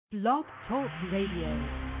Blog Talk Radio.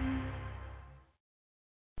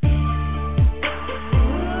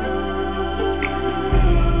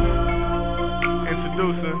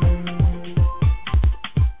 Introducing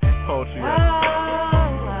Poetry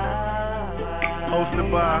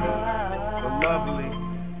hosted by the lovely,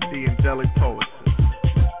 the angelic poetess.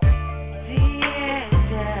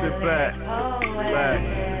 Sit back, relax,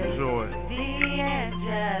 enjoy.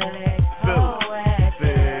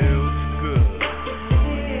 Feels good.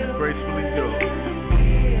 Gracefully yours.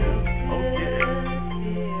 Oh yeah.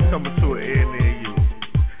 Coming to an end near you.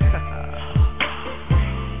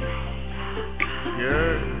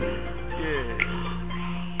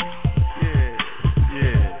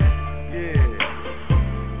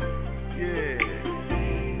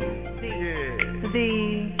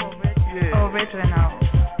 Original.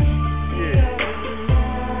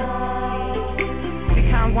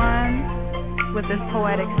 Become one with this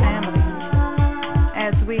poetic family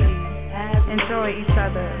as we enjoy each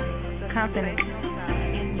other's company.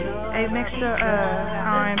 A mixture of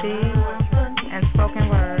R&B and spoken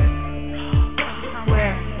word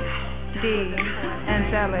with the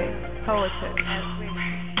angelic poetess.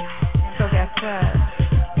 So guess what?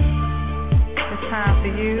 It's time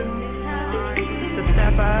for you to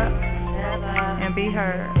step up and be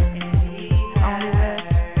heard. Only with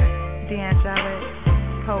the angelic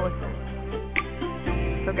poetess.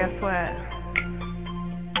 So guess what?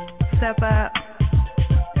 Step up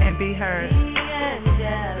and be heard. The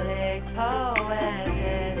angelic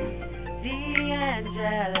poetess. The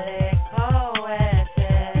angelic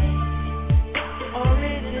poetess.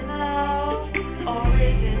 Original,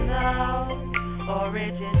 original,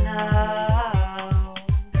 original.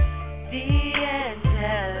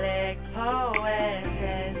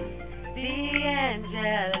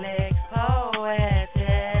 Angelic poetess.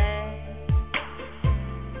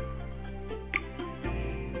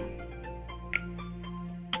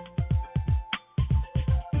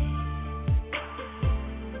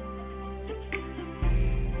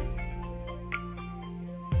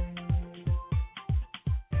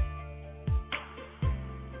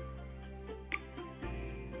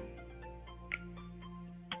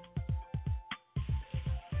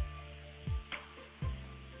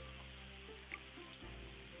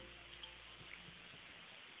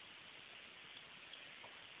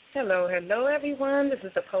 Hello, hello, everyone. This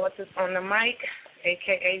is the poetess on the mic,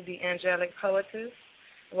 a.k.a. the angelic poetess.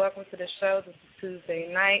 Welcome to the show. This is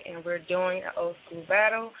Tuesday night, and we're doing an old school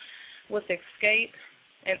battle with Xscape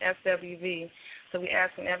and SWV. So we're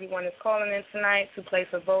asking everyone that's calling in tonight to place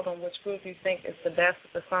a vote on which group you think is the best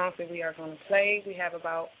of the songs that we are going to play. We have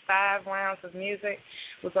about 5 rounds of music.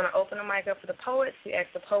 We're going to open the mic up for the poets. We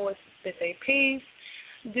ask the poets to spit their piece,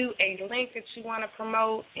 do a link that you want to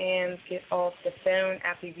promote, and get off the phone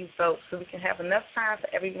after you vote so we can have enough time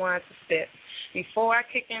for everyone to spit. Before I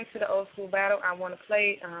kick into the old school battle, I want to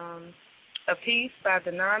play a piece by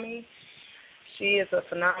Denami. She is a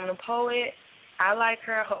phenomenal poet. I like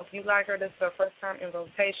her. I hope you like her. This is her first time in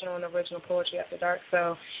rotation on Original Poetry After Dark.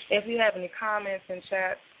 So if you have any comments in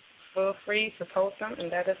chat, feel free to post them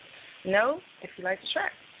and let us know if you like the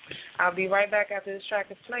track. I'll be right back after this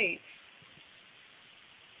track is played.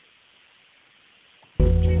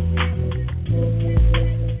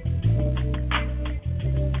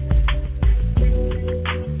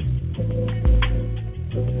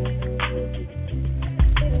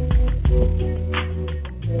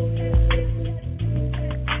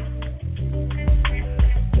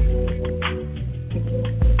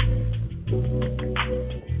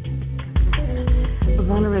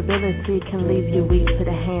 Vulnerability can leave you weak to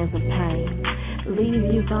the hands of pain,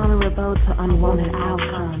 leave you vulnerable to unwanted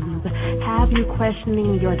outcomes, have you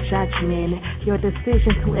questioning your judgment, your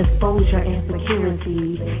decision to expose your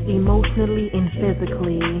insecurities, emotionally and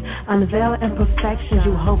physically, unveil imperfections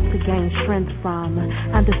you hope to gain strength from,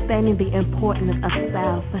 understanding the importance of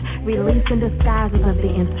self, releasing disguises of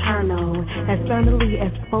the internal, externally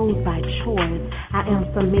exposed by choice. I am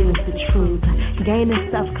submitting to truth,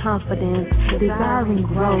 gaining self-confidence, desiring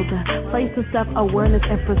growth, placing self-awareness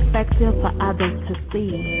and perspective for others to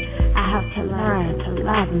see. I have to learn to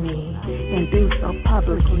love me and do so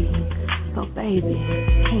publicly. So baby,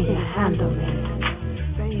 can you handle me?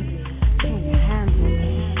 Baby, can you handle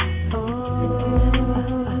me? Oh,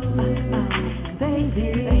 baby,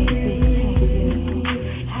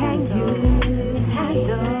 can you handle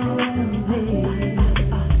me?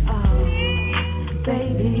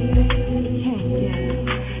 Baby,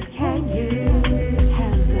 can you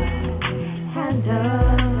handle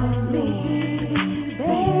me?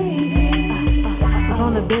 Baby,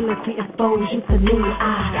 vulnerability possibility, expose you to me.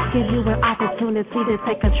 I give you an opportunity to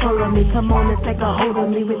take control of me. Come on and take a hold of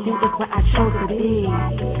me. With you is where I chose to be.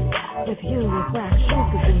 With you is where I chose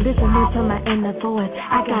to be. Listening to my inner voice,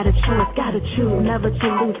 I got a choice, gotta choose, never to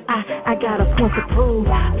lose. I got a point to prove.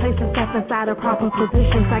 Place yourself inside of proper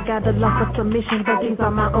positions. I got a love for submission, but these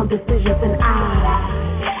are my own decisions, and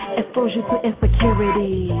I expose you to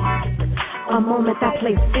insecurity. A moment that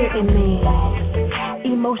plays fear in me.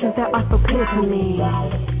 Emotions that are so clear to me.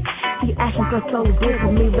 The actions are so good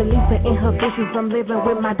to me. Release the inhibitions. I'm living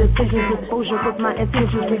with my decisions. Exposure with my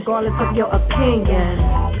intentions, regardless of your opinion.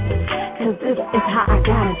 Cause this is how I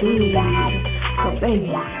gotta be. So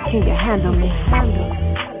baby, can you handle me?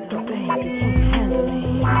 So baby, can you handle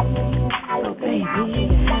me? So baby, can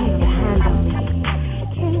you handle me?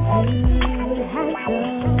 Can you handle me?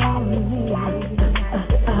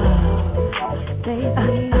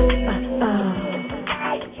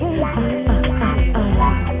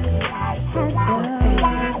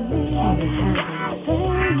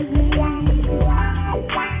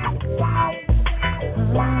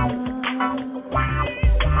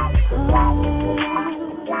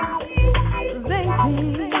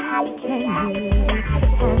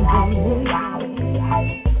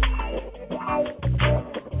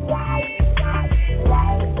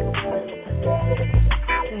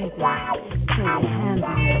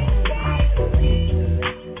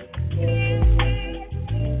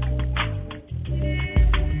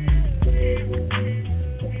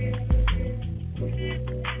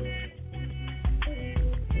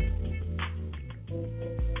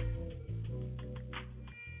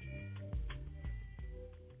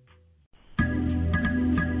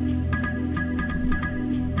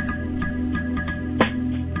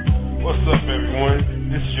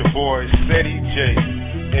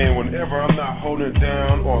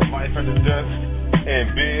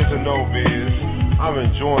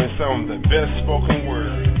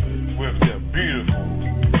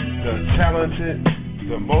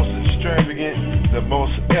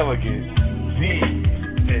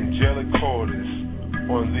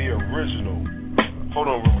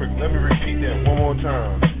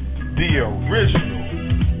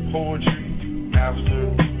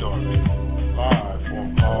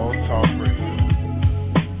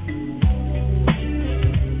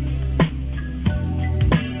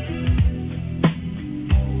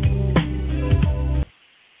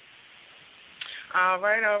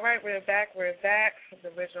 All right, we're back. The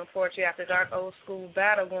original Poetry After Dark Old School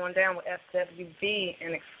Battle going down with SWV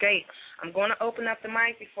and Xscape. I'm going to open up the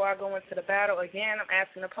mic before I go into the battle. Again, I'm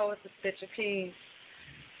asking the poets to spit your piece.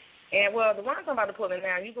 And, well, the ones I'm about to pull in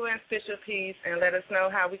now, you go ahead and spit your piece and let us know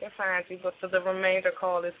how we can find you. But for the remainder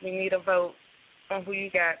callers, we need a vote on who you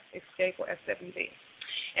got, Xscape or SWV.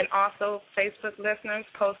 And also, Facebook listeners,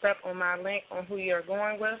 post up on my link on who you're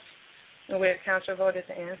going with, and we'll count your vote at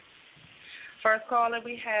the end. First caller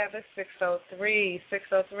we have is 603.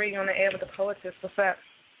 603 on the air with the poetess. What's up?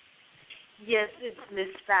 Yes, it's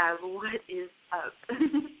Miss Fab. What is up?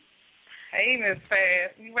 Hey, Miss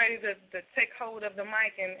Fab. You ready to take hold of the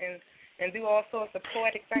mic and do all sorts of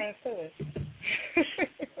poetic things to us?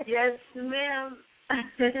 Yes, ma'am.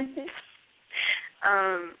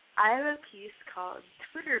 I have a piece called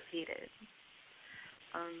Twitter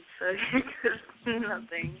P.A.D-Ol. So here goes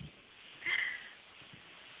nothing.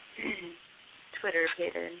 Twitter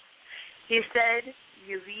P.A.D-Ol. He said,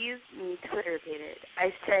 "You leave me Twitter P.A.D-Ol. I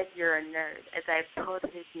said you're a nerd as I pulled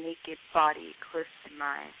his naked body close to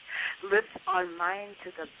mine. Lips on mine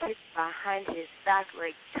took a pic behind his back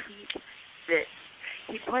like tweet this.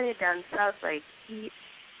 He pointed down south like eat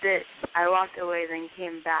this. I walked away, then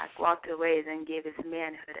came back, walked away, then gave his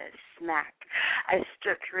manhood a smack. I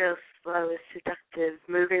stripped real slow, seductive,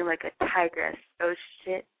 moving like a tigress. Oh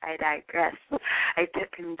shit, I digress. I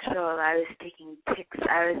took control. I was taking pics.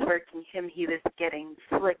 I was working him. He was getting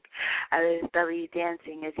slick. I was belly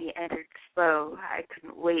dancing as he entered slow. I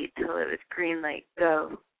couldn't wait till it was green light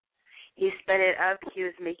go. He sped it up. He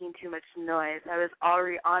was making too much noise. I was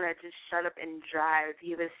already on it. Just shut up and drive.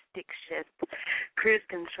 He was stick shift. Cruise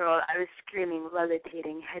control. I was screaming,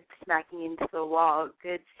 levitating, head smacking into the wall.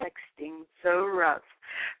 Good sexting. So rough.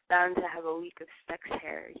 Bound to have a week of sex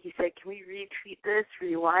hair. He said, "Can we retweet this,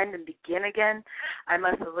 rewind, and begin again?" I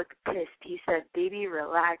must have looked pissed. He said, "Baby,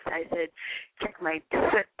 relax." I said, "Check my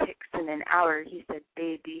foot pics in an hour." He said,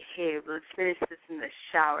 "Babe, behave. Let's finish this in the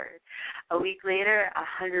shower." A week later,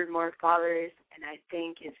 100 more followers, and I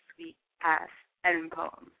thank his sweet ass. End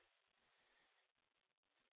poem.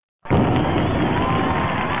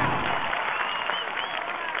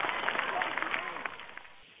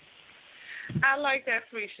 I like that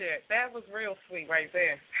sweet shit. That was real sweet right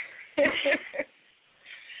there.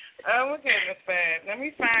 Oh, my goodness, Fab. Let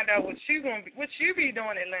me find out what you be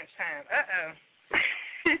doing at lunchtime.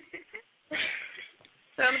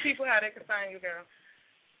 Tell the people how they can find you, girl.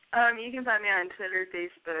 You can find me on Twitter,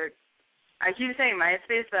 Facebook. I keep saying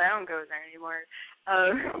MySpace, but I don't go there anymore.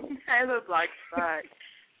 I have a blog spot.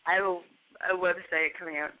 I have a website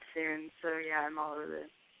coming out soon, so yeah, I'm all over the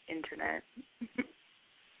internet.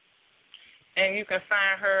 And you can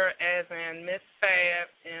find her as in Miss Fab,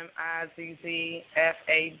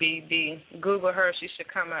 MIZZFABB. Google her, she should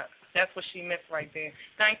come up. That's what she missed right there.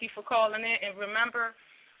 Thank you for calling in. And remember,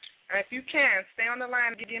 if you can, stay on the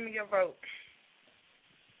line and give me your vote.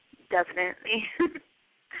 Definitely.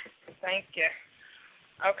 Thank you.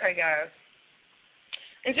 Okay, guys.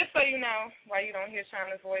 And just so you know, why you don't hear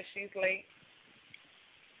Chyna's voice, she's late.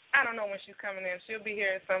 I don't know when she's coming in. She'll be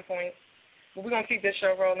here at some point. But we're going to keep this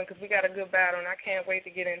show rolling because we got a good battle, and I can't wait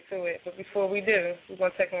to get into it. But before we do, we're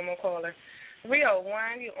going to take one more caller.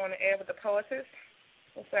 301, you're on the air with the poetess.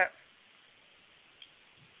 What's that?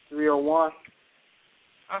 301.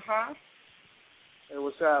 Uh-huh. Hey,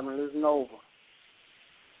 what's happening? This is Nova.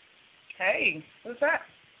 Hey, what's that?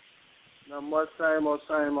 Not much, same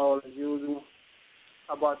old as usual.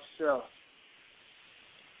 How about yourself?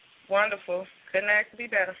 Wonderful. Couldn't ask to be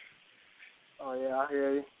better. Oh, yeah, I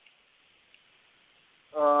hear you.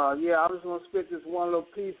 Yeah, I was going to spit this one little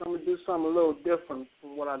piece. I'm going to do something a little different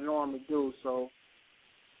from what I normally do, so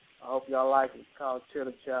I hope y'all like it. It's called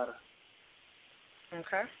Chitter Chatter.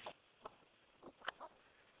 Okay.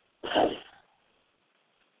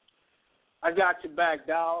 I got your back,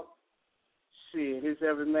 dog. Shit, it's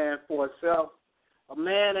every man for himself. A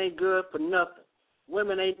man ain't good for nothing.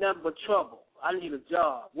 Women ain't nothing but trouble. I need a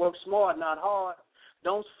job. Work smart, not hard.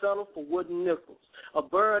 Don't settle for wooden nickels. A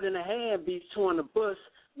bird in the hand beats two in the bush.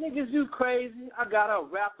 Niggas, you crazy. I got her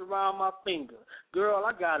wrapped around my finger. Girl,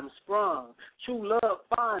 I got him sprung. True love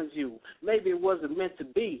finds you. Maybe it wasn't meant to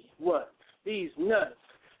be. What? These nuts.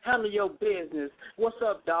 Handle your business. What's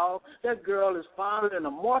up, dog? That girl is finer than a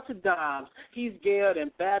march of dimes. He's gared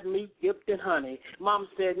and bad meat dipped in honey. Mama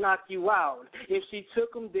said knock you out. If she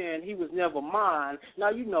took him, then he was never mine. Now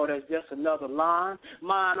you know that's just another line.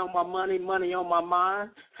 Mine on my money, money on my mind.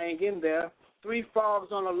 Hang in there. 3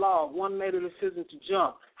 frogs on a log. One made a decision to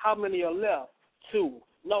jump. How many are left? 2.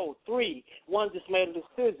 No, 3. One just made a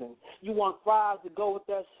decision. You want 5 to go with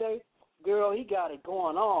that shape? Girl, he got it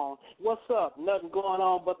going on. What's up? Nothing going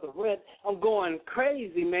on but the rent. I'm going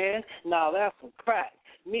crazy, man. Now that's some crack.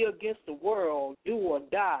 Me against the world, do or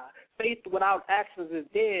die. Faith without actions is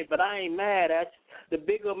dead, but I ain't mad at you. The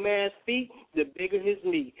bigger man's feet, the bigger his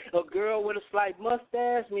meat. A girl with a slight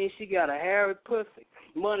mustache means she got a hairy pussy.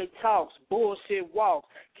 Money talks, bullshit walks.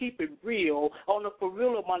 Keep it real. On the for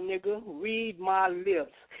real, my nigga, read my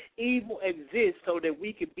lips. Evil exists so that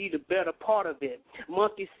we could be the better part of it.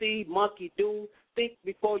 Monkey see, monkey do. Think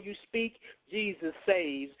before you speak. Jesus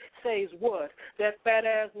saves. Saves what? That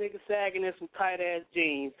fat-ass nigga sagging in some tight-ass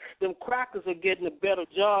jeans. Them crackers are getting the better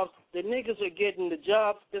jobs. The niggas are getting the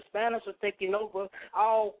jobs. The Spanish are taking over.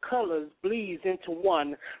 All colors bleeds into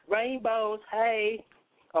one. Rainbows, hey.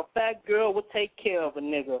 A fat girl will take care of a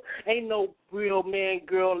nigga. Ain't no real man,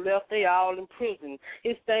 girl left. They all in prison.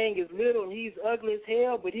 His thing is little and he's ugly as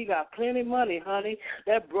hell, but he got plenty money, honey.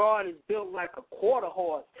 That broad is built like a quarter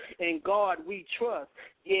horse. In God we trust.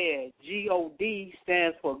 Yeah, G-O-D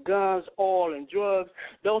stands for guns, oil, and drugs.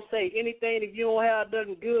 Don't say anything if you don't have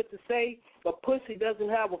nothing good to say. A pussy doesn't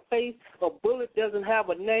have a face. A bullet doesn't have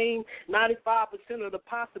a name. 95% of the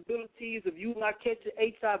possibilities of you not catching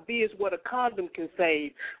HIV is what a condom can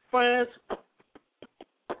save. Friends,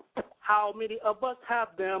 how many of us have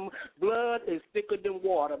them? Blood is thicker than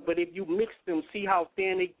water, but if you mix them, see how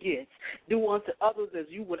thin it gets. Do unto others as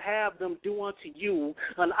you would have them do unto you.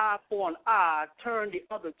 An eye for an eye, turn the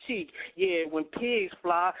other cheek. Yeah, when pigs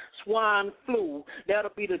fly, swine flew. That'll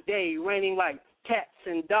be the day, raining like cats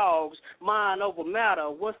and dogs, mind over matter.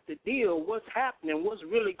 What's the deal? What's happening? What's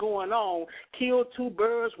really going on? Kill 2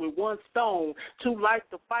 birds with 1 stone. Too light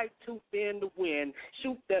to fight, too thin to win.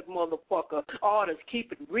 Shoot that motherfucker. Artists,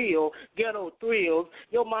 keep it real. Ghetto thrills.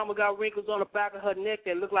 Your mama got wrinkles on the back of her neck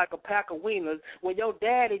that look like a pack of wieners. When your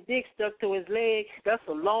daddy dick stuck to his leg, that's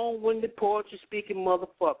a long-winded poetry-speaking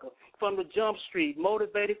motherfucker. From the jump street,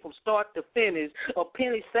 motivated from start to finish. A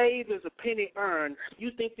penny saved is a penny earned. You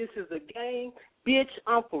think this is a game? Bitch,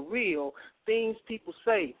 I'm for real. Things people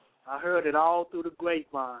say. I heard it all through the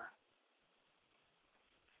grapevine.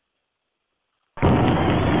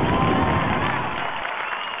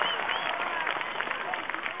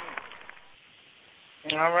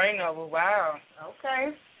 All right, Nova. Wow.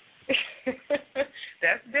 Okay.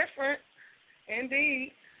 That's different.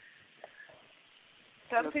 Indeed.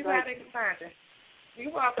 Tell the people how they can find you.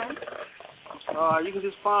 You're welcome. You can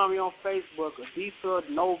just find me on Facebook, Adisa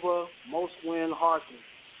Nova Mostwin Harkins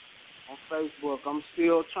on Facebook. I'm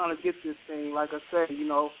still trying to get this thing. Like I said, you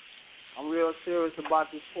know, I'm real serious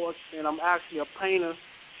about this sports thing. I'm actually a painter.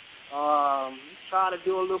 Trying to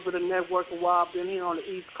do a little bit of networking while I've been here on the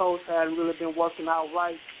East Coast. Hadn't really been working out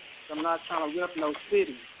right. So I'm not trying to rep no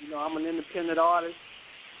city. You know, I'm an independent artist.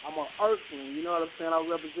 I'm an earthling. You know what I'm saying? I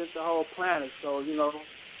represent the whole planet. So, you know,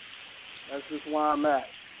 that's just where I'm at.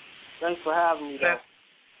 Thanks for having me, though.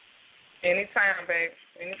 Anytime, babe.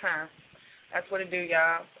 Anytime. That's what it do,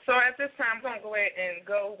 y'all. So at this time, I'm going to go ahead and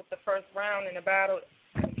go with the first round in the battle.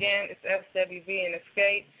 Again, it's SWV and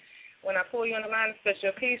Xscape. When I pull you on the line to spit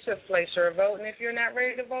your piece, just place your vote. And if you're not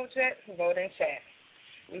ready to vote yet, vote in chat.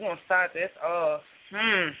 We're going to start this off.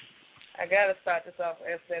 I got to start this off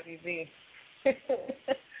with SWV.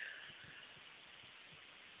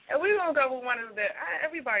 And we're going to go with one of the,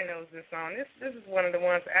 everybody knows this song. This is one of the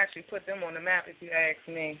ones that actually put them on the map, if you ask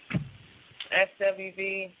me.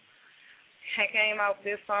 SWV came out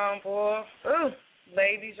with this song, boy. Ooh,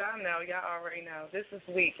 ladies, y'all know. Y'all already know. This is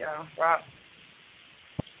sweet, y'all. Rock.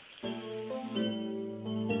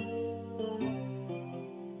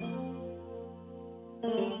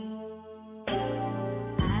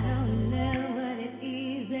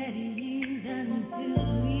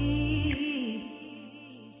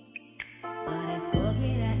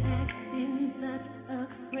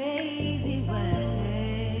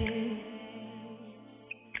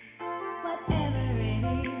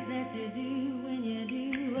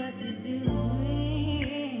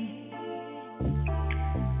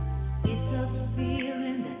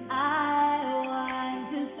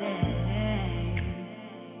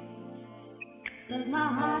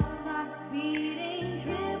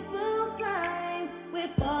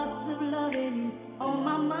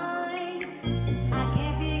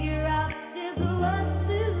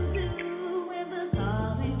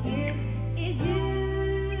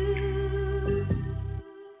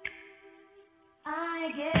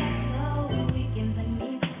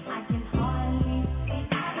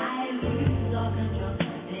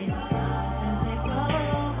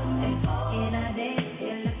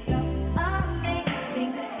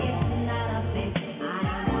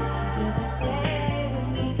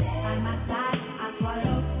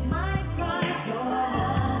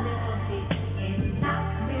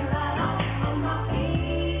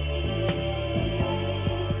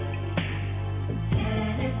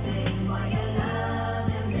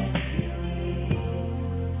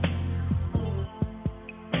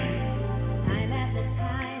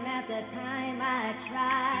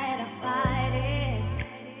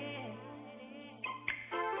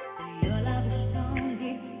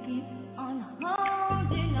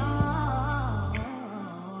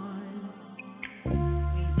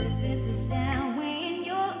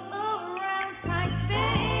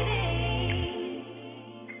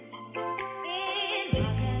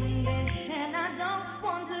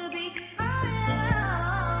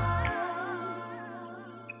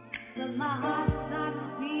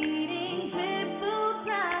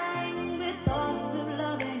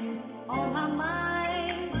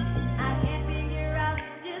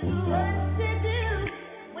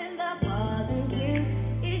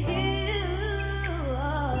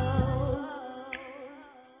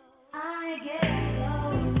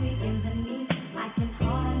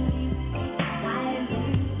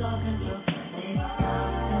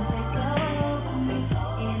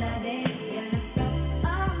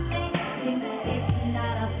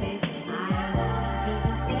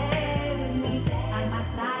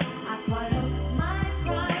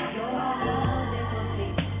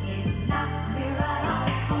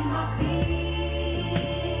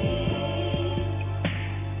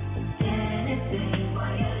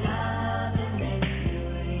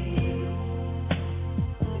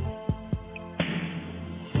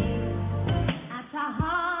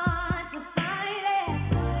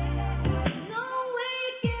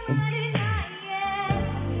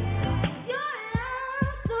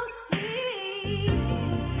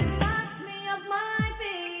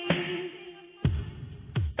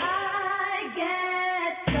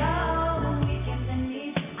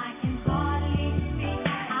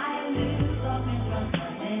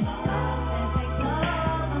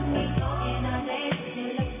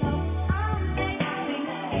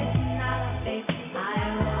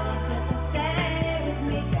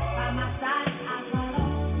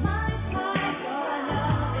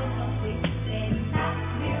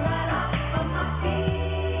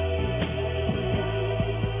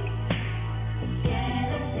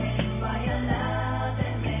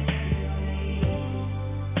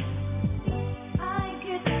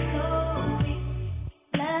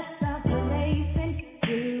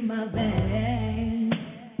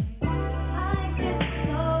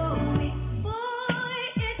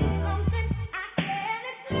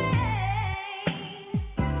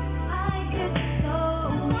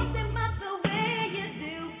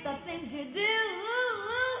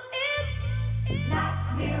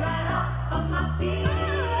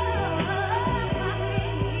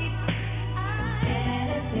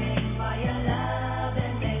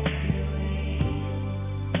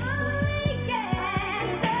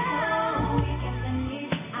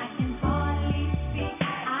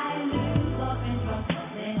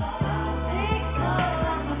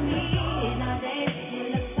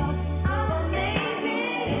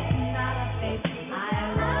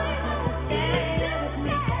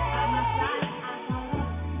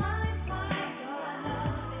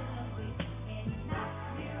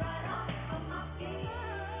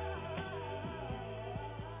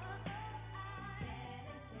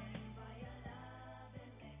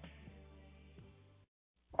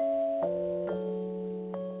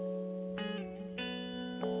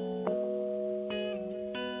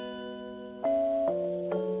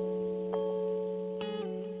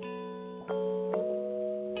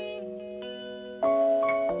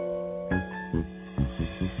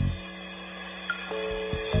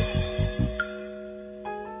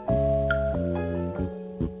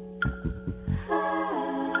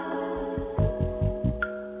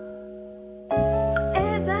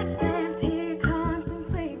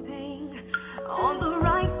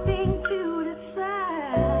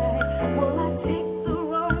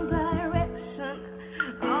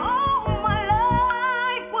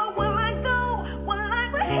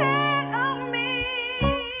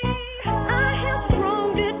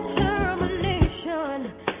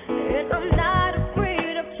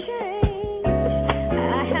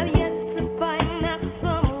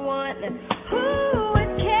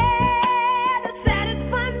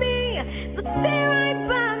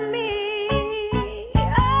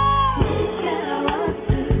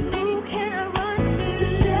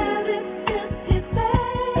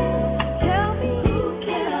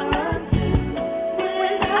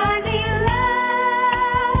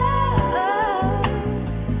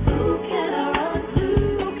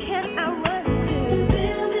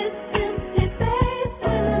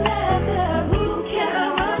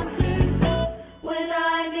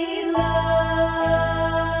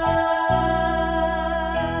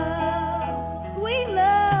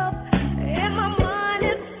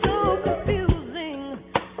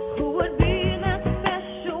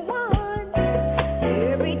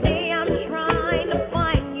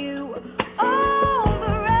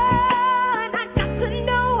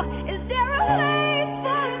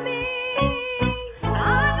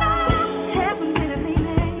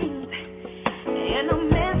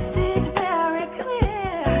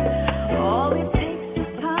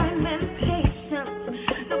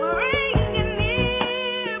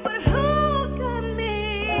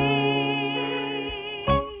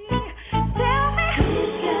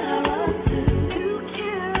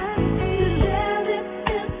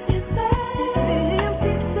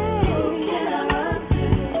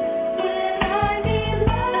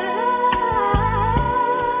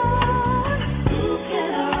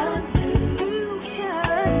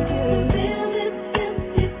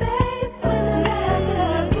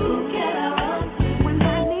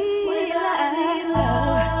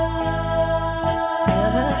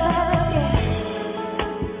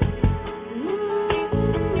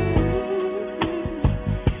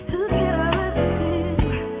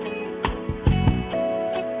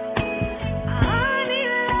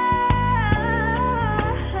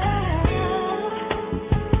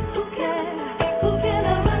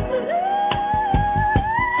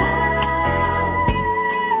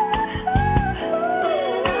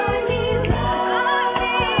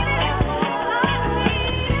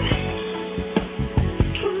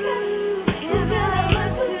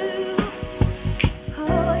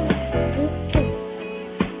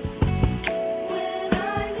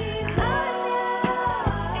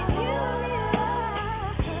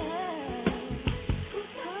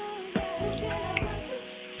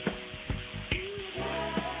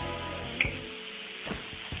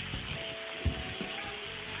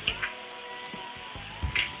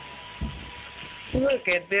 Look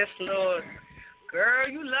at this, Lord. Girl,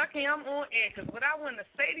 you lucky I'm on air, because what I want to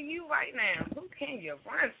say to you right now, who can you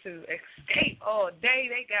run to? Xscape all day.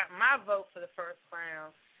 They got my vote for the first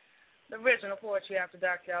round. The original Poetry After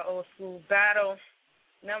Dark, y'all, Old School Battle.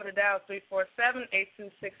 Number to dial is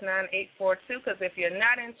 347-826-9842, because if you're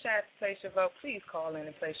not in chat to place your vote, please call in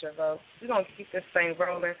and place your vote. We're going to keep this thing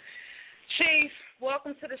rolling. Chief,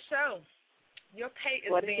 welcome to the show. Your pay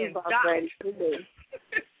is being docked.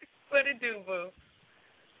 What it do, boo?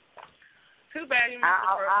 Too bad you missed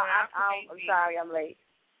the first round. I'm sorry I'm late.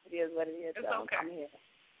 It is what it is. It's so okay. I'm here.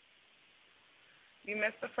 You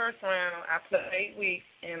missed the first round. I played weak,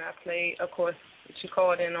 and I played, of course, that you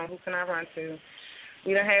called in on Who Can I Run To.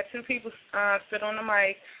 We done had two people sit on the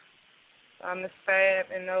mic, Miss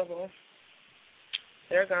Fab and Noble.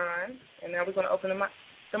 They're gone, and now we're going to open the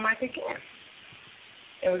mic again.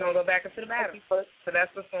 And we're going to go back into the battle. So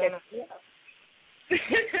that's what's going on.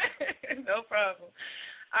 No problem.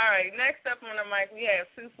 All right, next up on the mic, we have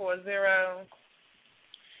 240.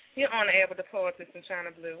 You're on the air with the poetess in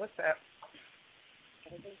Chyna Blue. What's up?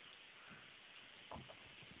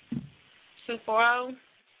 240.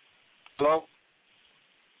 Hello?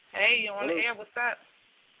 Hey, you're on the air. What's up?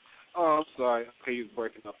 Oh, I'm sorry. Okay, you're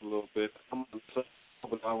breaking up a little bit. I'm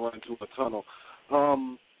running into a tunnel.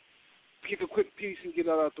 Keep a quick piece and get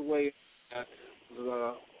out of the way.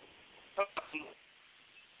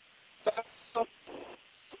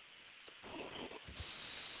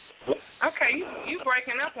 Okay, you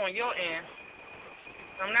breaking up on your end.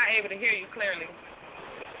 I'm not able to hear you clearly.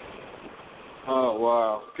 Oh,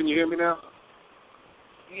 wow. Can you hear me now?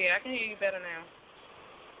 Yeah, I can hear you better now.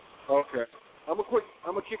 Okay. I'm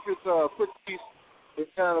gonna kick this quick piece.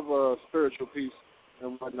 It's kind of a spiritual piece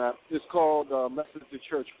and whatnot. It's called Message to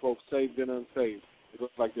Church, folks, Saved and Unsaved. It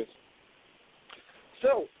looks like this.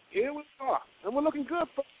 So, here we are. And we're looking good,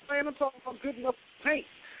 folks. Man, I'm talking about good enough paint.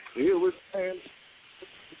 Here we stand.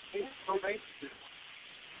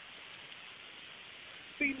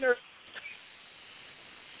 Be nervous.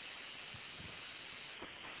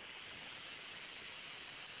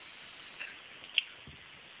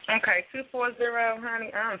 Okay, 240,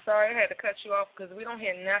 honey. I'm sorry I had to cut you off because we don't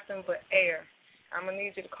hear nothing but air. I'm going to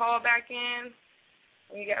need you to call back in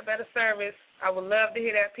when you got better service. I would love to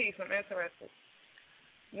hear that piece. I'm interested.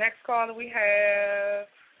 Next caller we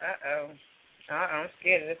have, I'm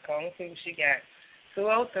scared of this call. Let's see what she got.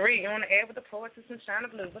 203, you're on the air with the poetess in Chyna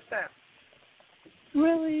Blue. What's up?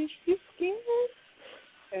 Really? You scared?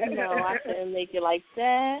 No, I couldn't make it like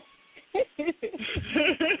that.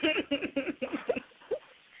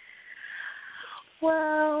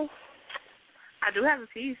 Well, I do have a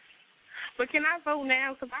piece. But can I vote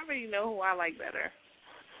now? Because I already know who I like better.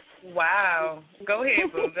 Wow. Go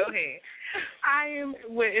ahead, boo. Go ahead. I am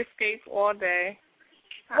with Xscape all day.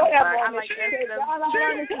 Whatever. I like that. Y'all don't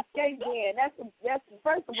learn this Xscape then. That's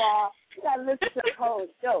first of all, you got to listen to the whole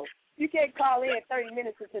show. You can't call in 30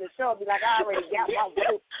 minutes into the show and be like, I already got my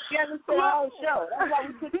vote. You got to listen to the whole show. That's why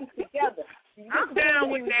we put this together. I'm down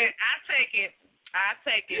with that. I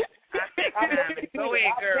take it. Go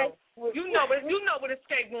ahead, girl. You know what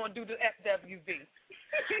Xscape going to do to SWV.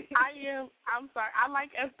 I'm sorry. I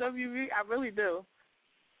like SWV. I really do.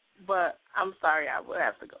 But I'm sorry. I would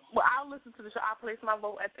have to go. Well, I'll listen to the show. I'll place my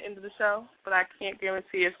vote at the end of the show, but I can't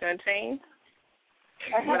guarantee it's going to change.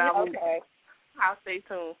 But I'll stay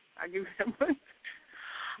tuned. I'll give you that much.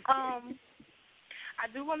 I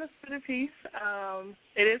do want to spit a piece.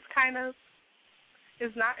 It is kind of,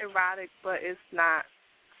 it's not erotic, but it's not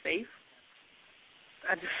safe.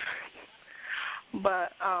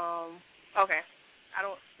 Okay.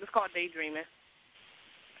 It's called Daydreaming.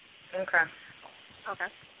 Okay.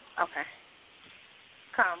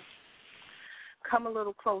 Come a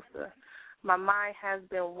little closer. My mind has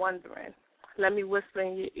been wondering. Let me whisper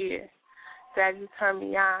in your ear. That you turn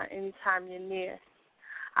me on anytime you're near.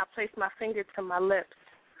 I place my finger to my lips.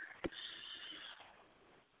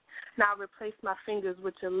 Now replace my fingers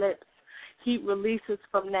with your lips. Heat releases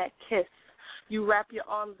from that kiss. You wrap your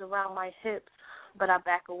arms around my hips, but I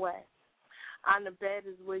back away. On the bed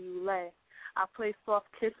is where you lay. I place soft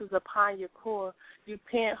kisses upon your core. You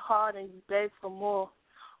pant hard and you beg for more.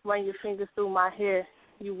 Run your fingers through my hair.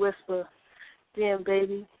 You whisper, damn,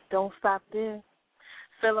 baby, don't stop there.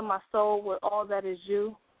 Filling my soul with all that is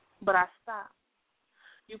you, but I stop.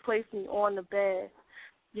 You place me on the bed,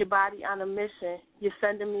 your body on a mission. You're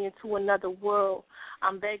sending me into another world.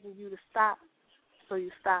 I'm begging you to stop, so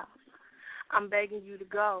you stop. I'm begging you to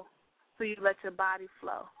go, so you let your body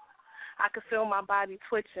flow. I can feel my body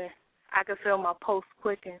twitching. I can feel my pulse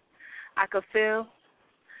quicken. I can feel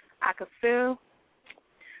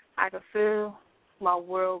my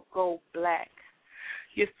world go black.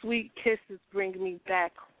 Your sweet kisses bring me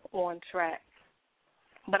back on track.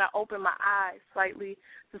 But I open my eyes slightly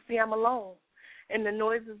to see I'm alone, and the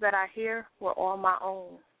noises that I hear were all my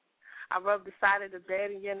own. I rub the side of the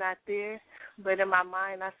bed and you're not there, but in my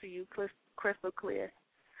mind I see you crystal clear.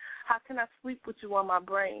 How can I sleep with you on my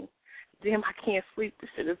brain? Damn, I can't sleep. This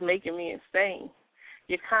shit is making me insane.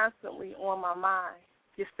 You're constantly on my mind.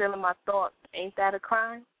 You're still in my thoughts. Ain't that a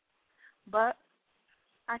crime? But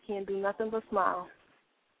I can't do nothing but smile.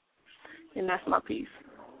 And that's my piece.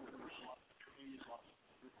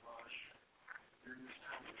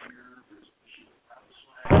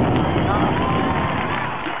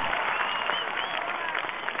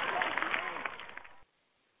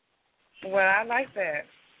 Well, I like that.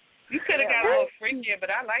 You could have got a little freakier, but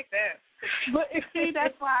I like that. But see,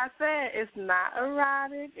 that's why I said it's not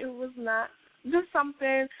erotic. It was not just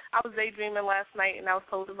something. I was daydreaming last night, and I was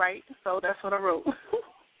told to write, so that's what I wrote.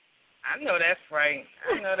 I know that's right.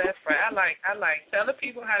 I like. Tell the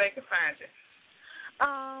people how they can find you.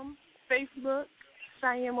 Facebook,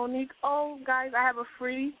 Cheyenne Monique. Oh, guys, I have a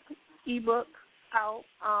free ebook out.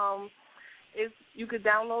 You could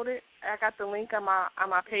download it. I got the link on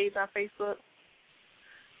my page on Facebook.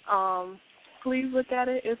 Please look at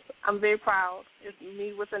it. I'm very proud. It's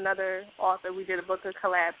me with another author. We did a book of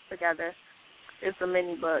collabs together. It's a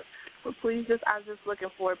mini book. But please, I'm just looking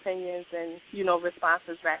for opinions and,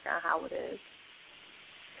 responses back on how it is.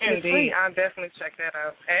 Indeed. I'll definitely check that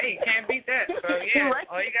out. Hey, you can't beat that. So, yeah, right.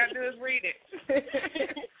 All you got to do is read it.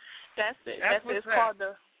 That's it.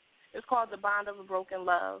 It's called The Bond of a Broken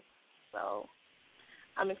Love. So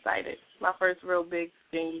I'm excited. My first real big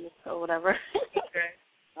thingy or whatever. Okay.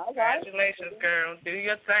 Congratulations, girl. Do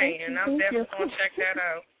your thing, and I'm definitely going to check that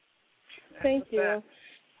out. Thank you.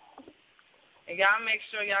 And y'all make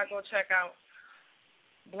sure y'all go check out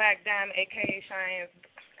Black Diamond, a.k.a. Cheyenne's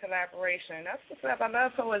collaboration. That's what's up. I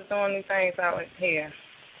love who is doing these things out here.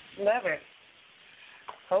 Love it.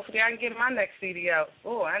 Hopefully I can get my next CD out.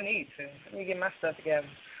 Oh, I need to. Let me get my stuff together.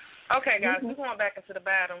 Okay, guys, we're going back into the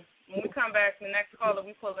battle. When we come back, the next caller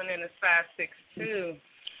we pulling in is 562.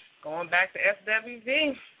 Going back to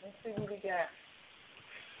SWV. Let's see what we got.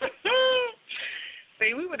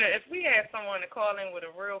 See, if we had someone to call in with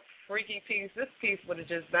a real freaky piece, this piece would have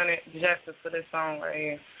just done it justice for this song right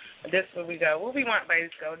here. But this is what we go. What we want,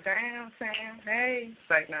 babies, go downtown. Hey. It's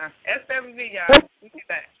like, nah. SWV, y'all. We get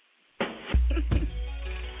back.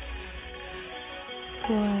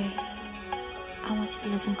 Boy, I want you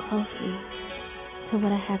to listen closely to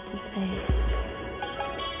what I have to say,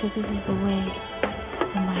 because this is the way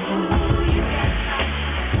in my heart.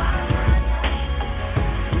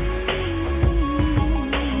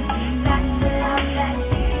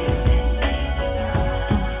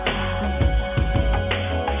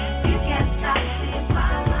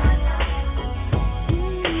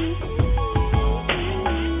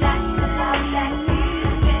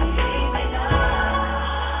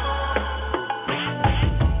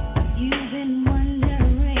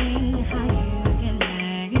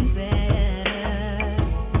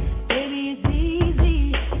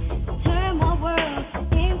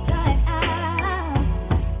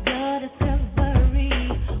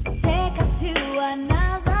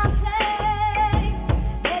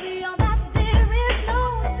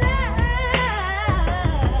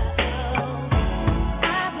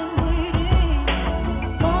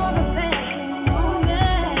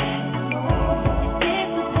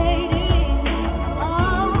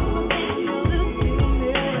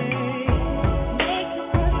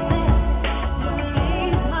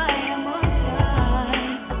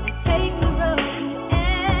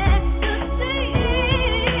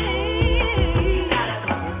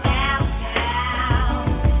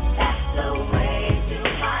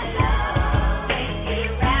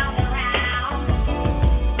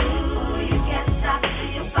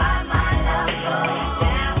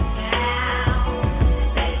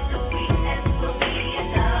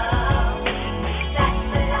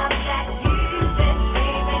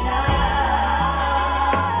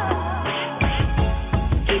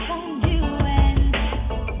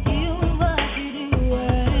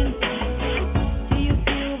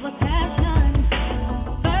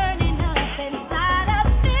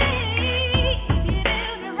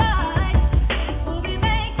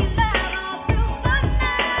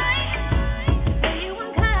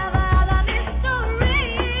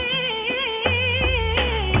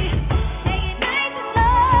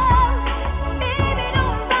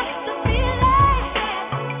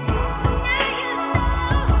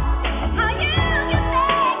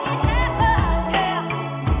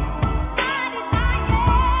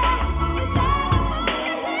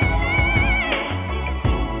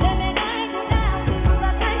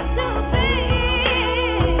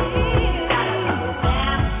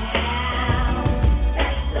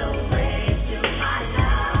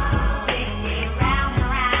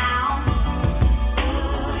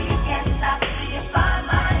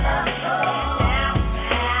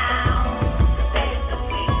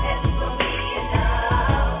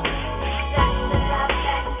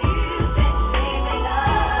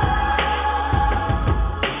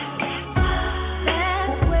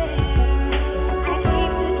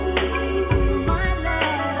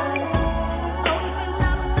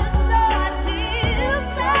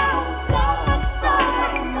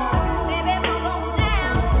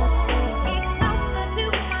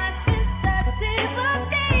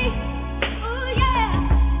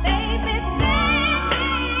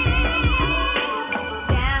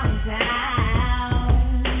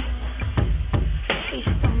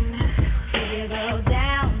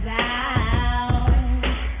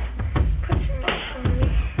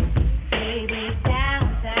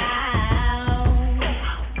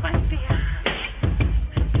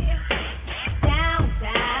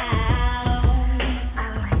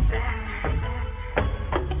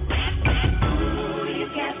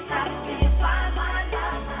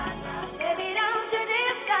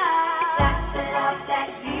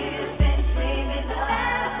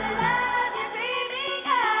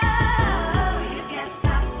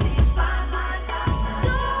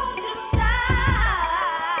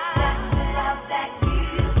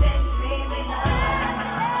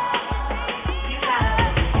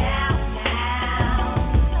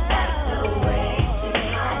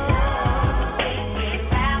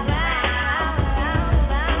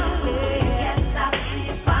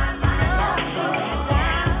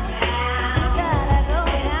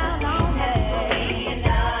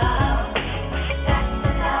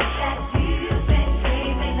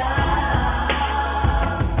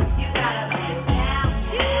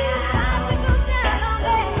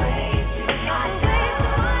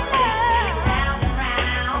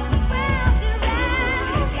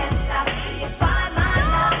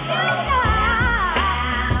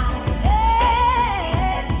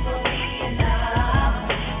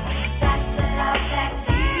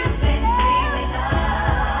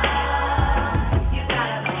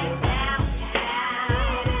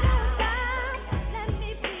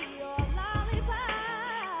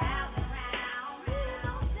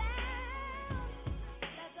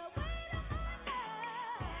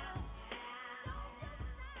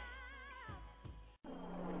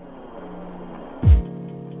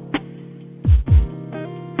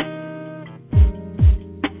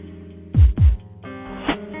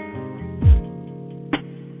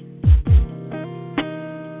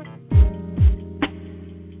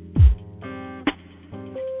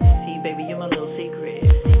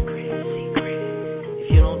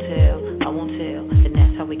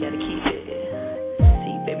 we gotta keep it.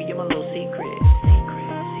 See, baby, you're my little secret.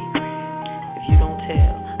 If you don't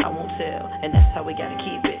tell, I won't tell, and that's how we gotta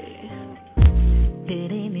keep it.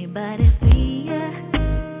 Did anybody see ya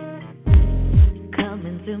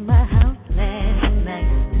coming to my house last night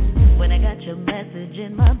when I got your message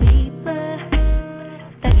in my beeper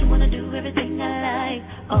that you wanna do everything I like?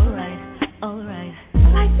 Alright. I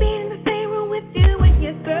like being in the same room with you and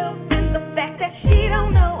your girlfriend. The fact that she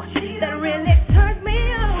don't know that really turns me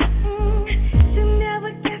on. She'll never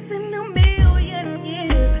guess in a million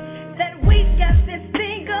years that we got this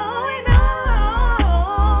thing going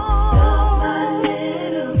on. You're my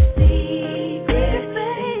little secret,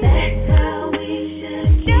 that's how we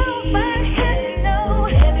should keep. Nobody has to know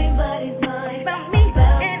everybody's mind about me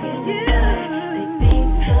and you. They think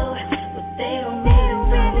so, but they don't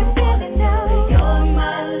really know. You're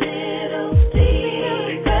my little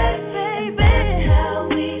secret, baby, that's how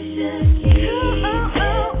we should keep.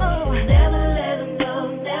 Never let them know,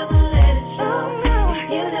 never let it show.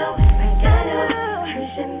 You know, I gotta, we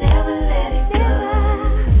should never let it go.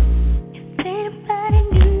 If anybody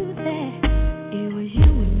knew that it was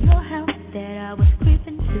you in your house that I was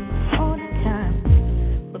creeping to all the time,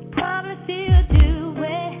 but probably still do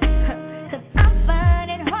it, 'cause I find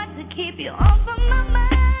it hard to keep you off of my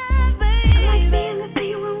mind, baby. I like being in the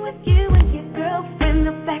same room with you and your girlfriend.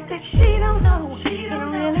 The fact that she don't know, it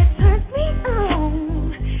really turns me on.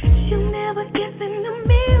 She'll never guess in a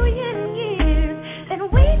million years that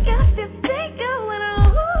we got this thing going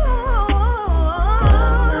on.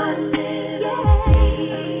 My little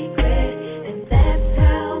secret, and that's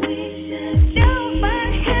how we should keep.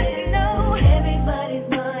 Nobody has to know everybody's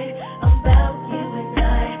mind about you and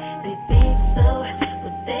I. They think so,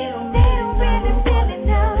 but they don't really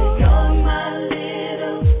know. You're my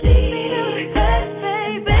little secret,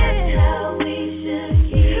 baby, that's how we should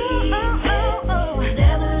keep.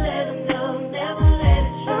 Never let them know, never let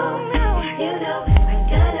it show. You know, I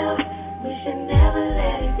gotta, we should never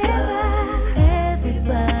let it go.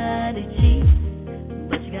 Everybody cheats,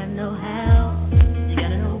 but you gotta know how, you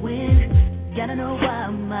gotta know when, you gotta know why.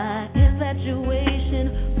 My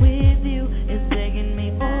infatuation with you is taking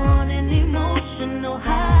me on an emotional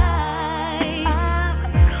high.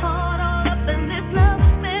 I'm caught all up in this love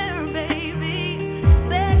affair, baby.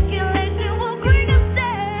 Speculation will bring us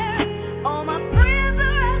there. All my friends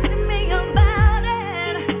are asking me about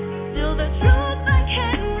it. Still the truth I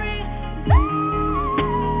can't resist.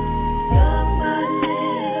 You're my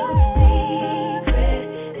little secret,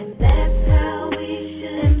 and that's how we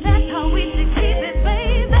should keep it,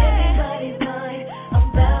 baby. Everybody's mind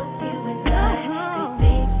about you and I. They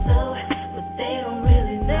think so, but they don't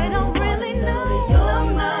really know. You're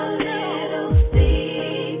my little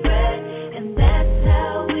secret, and that's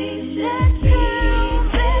how we should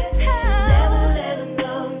keep it. Never let them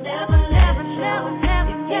know, never let it show.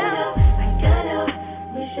 If you know, I gotta,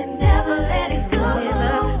 we should never let it go.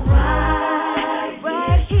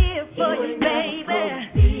 Right here for you,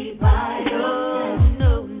 baby.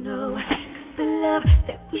 No, 'cause the love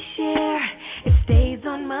that we share, it stays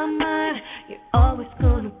on my mind. You're always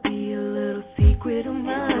gonna be a little secret of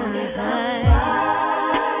mine.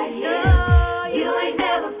 No, you ain't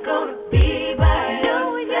never gonna be by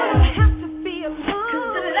yourself. You don't have to be alone,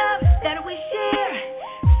 'cause the love that we share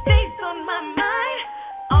stays on my mind.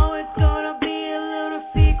 Always gonna be a little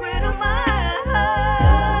secret of mine.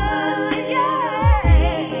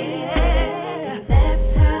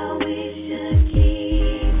 That's how we should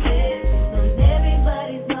keep it. On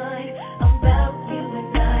everybody's mind about you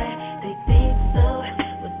and I. They think so,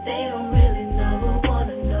 but they don't really know.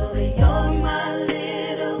 Wanna know that you're my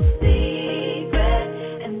little secret,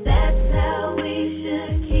 and that's how we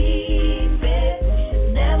should keep it. We should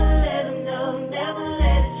never let them know, never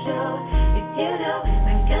let it show. If you know, I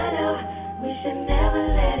gotta, we should never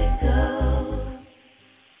let it go.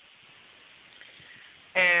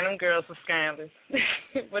 And them girls were scandalous.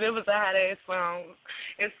 But it was a hot-ass song.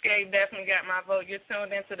 Xscape definitely got my vote. You're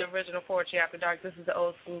tuned into the original Poetry After Dark. This is the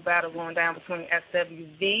old school battle going down between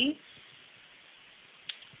SWV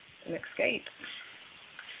and Xscape.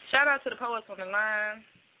 Shout out to the poets on the line,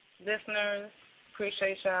 listeners.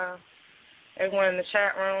 Appreciate y'all. Everyone in the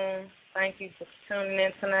chat room, thank you for tuning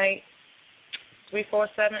in tonight.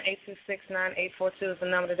 347-826-9842 is the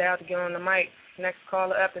number to dial to get on the mic. Next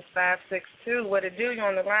caller up is 562. What it do? You're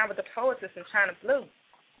on the line with the poetess in Chyna Blue.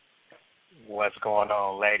 What's going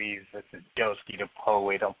on, ladies? This is Doski the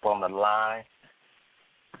poet up on the line.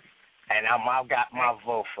 And I've got my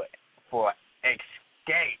vote for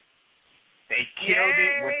Xscape. They killed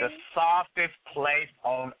it with the softest place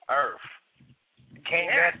on earth.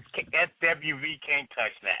 SWV can't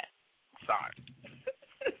touch that. Sorry.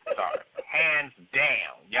 sorry. Hands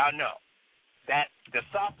down. Y'all know. That the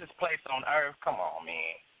softest place on earth, come on,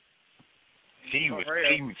 man. She was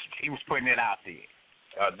putting it out there.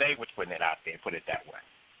 They was putting it out there, put it that way.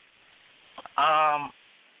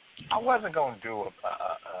 I wasn't going to do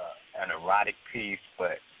an erotic piece,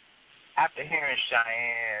 but after hearing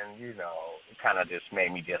Cheyenne, you know, it kind of just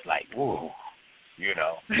made me just like, woo, you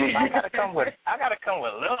know. I gotta come with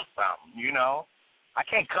a little something, you know. I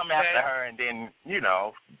can't come after her and then, you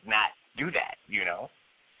know, not do that, you know.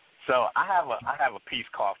 So I have a piece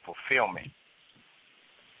called Fulfillment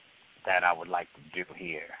that I would like to do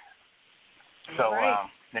here. So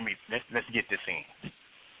let's get this in.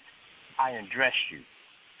 I undress you,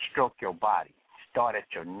 stroke your body, start at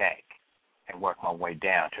your neck, and work my way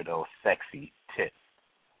down to those sexy tits.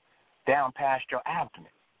 Down past your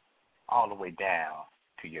abdomen, all the way down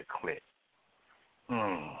to your clit.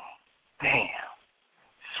 Damn.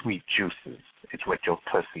 Sweet juices is what your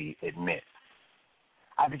pussy admits.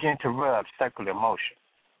 I begin to rub circular motion,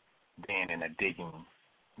 then in a digging,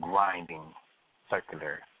 grinding,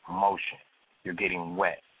 circular motion. You're getting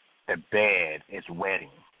wet. The bed is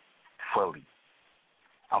wetting fully.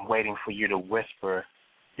 I'm waiting for you to whisper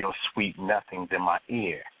your sweet nothings in my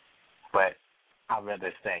ear, but I'd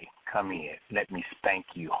rather say, come here, let me spank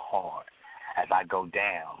you hard as I go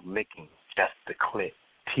down, licking just the clit,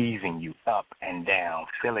 teasing you up and down,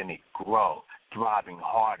 feeling it grow, throbbing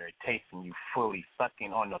harder, tasting you fully,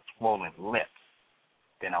 sucking on the swollen lips.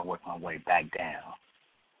 Then I work my way back down,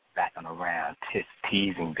 back and around,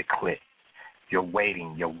 teasing the clit. You're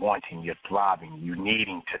waiting, you're wanting, you're throbbing, you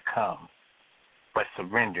needing to come, but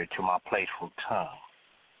surrender to my playful tongue.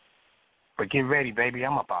 But get ready, baby,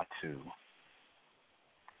 I'm about to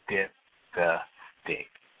dip the stick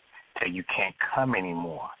till you can't come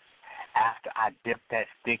anymore. After I dip that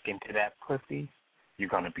stick into that pussy, you're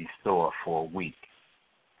going to be sore for a week,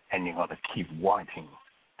 and you're going to keep wanting,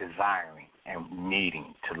 desiring, and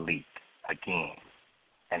needing to leak again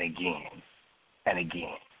and again and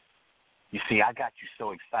again. You see, I got you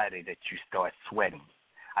so excited that you start sweating.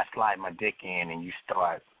 I slide my dick in and you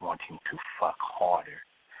start wanting to fuck harder.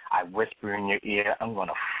 I whisper in your ear, I'm going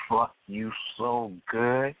to fuck you so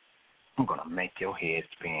good, I'm going to make your head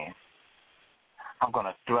spin. I'm going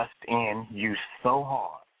to thrust in you so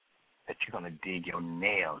hard that you're going to dig your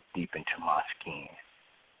nails deep into my skin.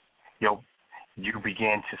 You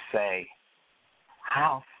begin to say,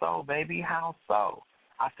 how so, baby, how so?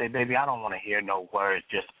 I say, baby, I don't want to hear no words.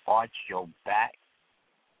 Just arch your back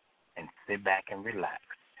and sit back and relax,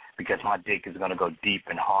 because my dick is going to go deep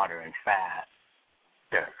and harder and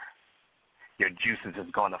faster. Your juices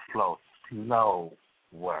is going to flow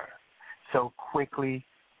slower, so quickly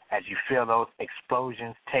as you feel those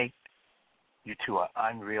explosions take you to an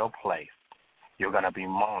unreal place. You're going to be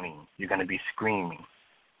moaning. You're going to be screaming.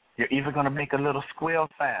 You're even going to make a little squeal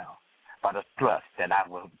sound by the thrust that I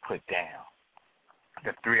will put down.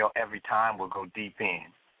 The thrill every time will go deep in,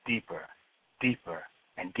 deeper, deeper,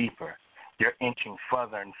 and deeper. You're inching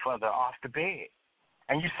further and further off the bed.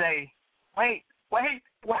 And you say, wait,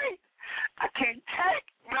 I can't take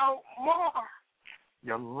no more.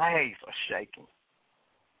 Your legs are shaking.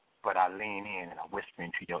 But I lean in and I whisper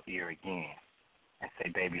into your ear again and say,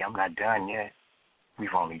 baby, I'm not done yet.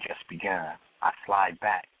 We've only just begun. I slide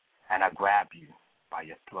back and I grab you by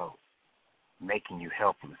your throat, making you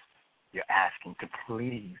helpless. You're asking to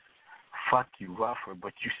please fuck you rougher,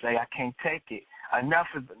 but you say, I can't take it. Enough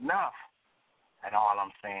is enough. And all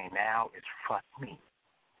I'm saying now is fuck me.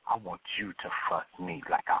 I want you to fuck me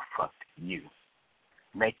like I fucked you.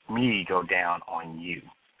 Make me go down on you.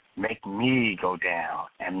 Make me go down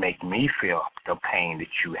and make me feel the pain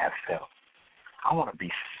that you have felt. I want to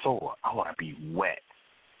be sore. I want to be wet.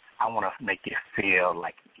 I want to make it feel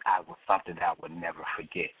like I was something that I would never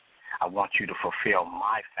forget. I want you to fulfill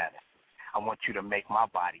my fantasy. I want you to make my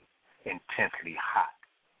body intensely hot.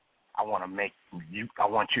 I want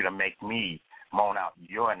you to make me moan out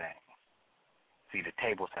your name. See, the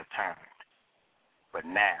tables have turned, but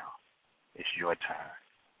now it's your turn.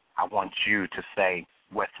 I want you to say,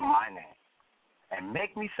 what's my name? And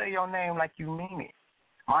make me say your name like you mean it.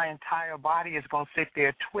 My entire body is going to sit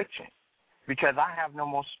there twitching because I have no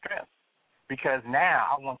more strength. Because now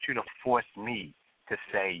I want you to force me to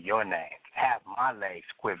say your name, have my legs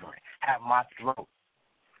quivering, have my throat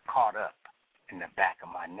caught up in the back of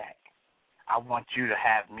my neck. I want you to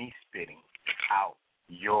have me spitting out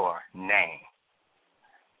your name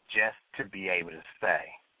just to be able to say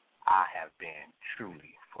I have been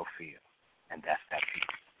truly fulfilled. And that's that piece.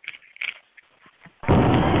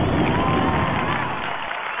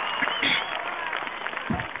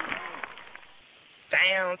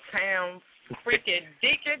 Downtown Freaking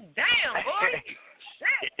deacon. Damn, boy.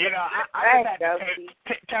 You know, I just had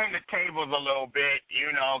to turn the tables a little bit, you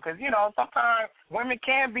know, because, you know, sometimes women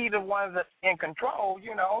can be the ones that's in control,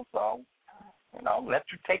 you know, so, you know, let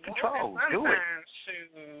you take control. Do it.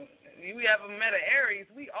 Shoot, we ever met an Aries,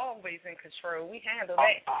 we always in control. We handle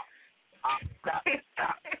that.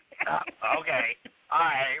 Okay. All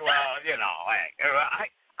right, well, you know,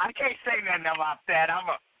 I can't say nothing about that. I'm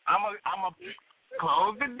a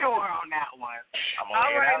close the door on that one. I'm gonna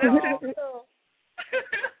all right, let's go.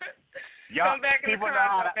 Y'all, come back in the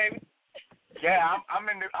car, baby. Yeah, I'm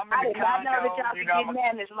in the condo. I did not know that y'all could get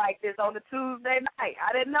managed like this on a Tuesday night.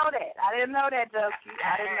 I didn't know that. Dusty. I didn't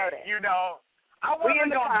know that. You know, I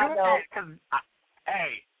wasn't gonna do that because,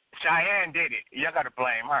 hey, Cheyenne did it. You got to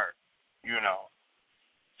blame her. You know,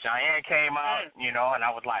 Cheyenne came out, you know, and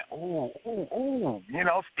I was like, ooh, you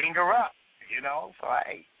know, sting her up, you know. So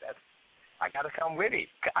hey, I got to come with it.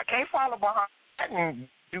 I can't follow behind and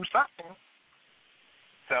do something.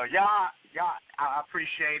 So y'all, I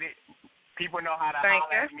appreciate it. People know how to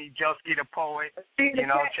holler at me, Joski the Poet. You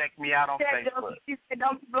know, check me out on Facebook. She said,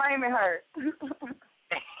 don't be blaming her.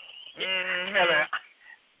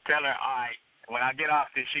 Tell her, all right, when I get off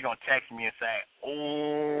this, she going to text me and say,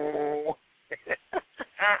 oh.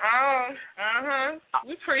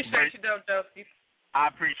 We appreciate you, though, Joski. I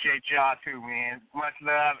appreciate y'all, too, man. Much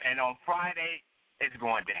love. And on Friday, it's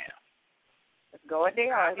going down. It's going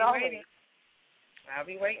down. I'll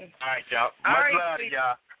be waiting. All right, y'all. Much love to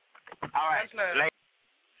y'all. All right. Much love.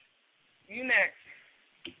 You next.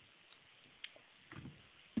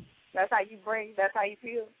 That's how you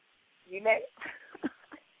feel. You next.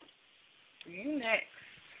 You next.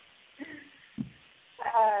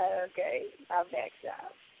 Okay. I'm next,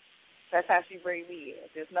 y'all. That's how she bring me in.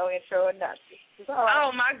 There's no intro or nothing.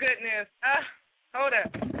 Oh, my goodness. Hold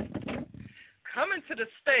up. Coming to the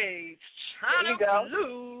stage, Chyna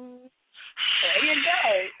Blue. There you go.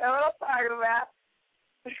 That's what I'm talking about.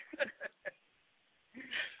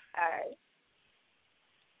 All right.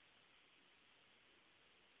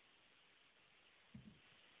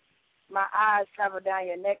 My eyes travel down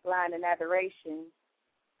your neckline in adoration.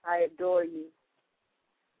 I adore you.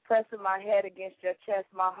 Pressing my head against your chest,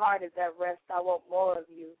 my heart is at rest. I want more of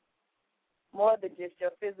you. More than just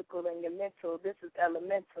your physical and your mental. This is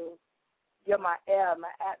elemental. You're my air,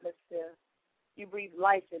 my atmosphere. You breathe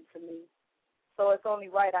life into me. So it's only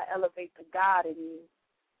right I elevate the God in you.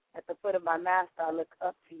 At the foot of my master, I look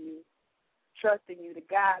up to you. Trusting you to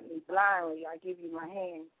guide me blindly, I give you my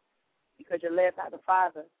hand. Because you're led by the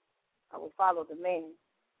Father, I will follow the man.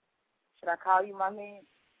 Should I call you my man,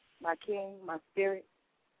 my king, my spirit?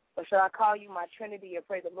 Or should I call you my Trinity and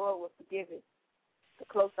pray the Lord will forgive it? The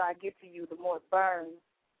closer I get to you, the more it burns.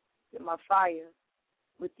 You're my fire.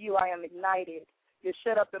 With you, I am ignited. You're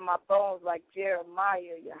shut up in my bones like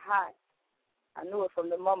Jeremiah. You're hot. I knew it from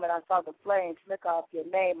the moment I saw the flames flicker off your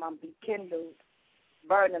name. I'm rekindled,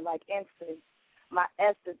 burning like incense. My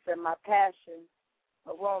essence and my passion,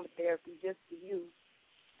 aromatherapy just for you.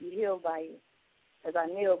 Be healed by it as I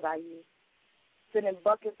kneel by you. Sending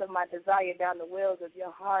buckets of my desire down the wells of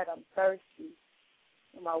your heart. I'm thirsty.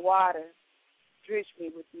 And my water, drench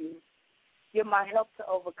me with you. You're my help to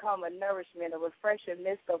overcome, a nourishment, a refreshing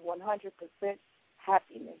mist of 100%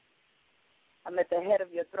 happiness. I'm at the head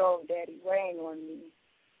of your throne, Daddy. Rain on me.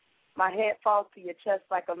 My head falls to your chest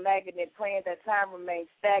like a magnet, praying that time remains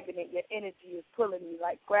stagnant. Your energy is pulling me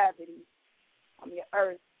like gravity. I'm your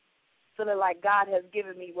earth, feeling like God has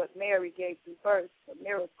given me what Mary gave through birth, a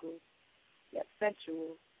miracle, yet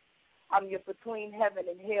sensual. I'm your between heaven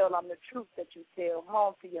and hell. I'm the truth that you tell,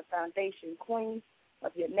 home to your foundation, queen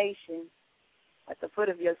of your nation. At the foot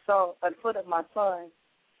of your soul, at the foot of my son,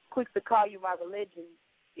 quick to call you my religion.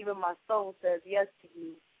 Even my soul says yes to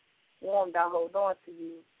you. Warmed, I hold on to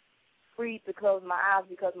you. Free to close my eyes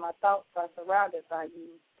because my thoughts are surrounded by you,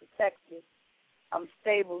 protected. I'm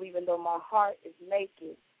stable even though my heart is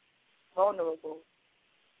naked, vulnerable,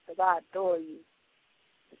 because I adore you.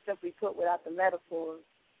 It's simply put without the metaphors,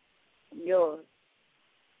 I'm yours.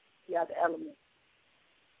 You are the element.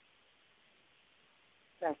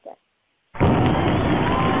 That's that.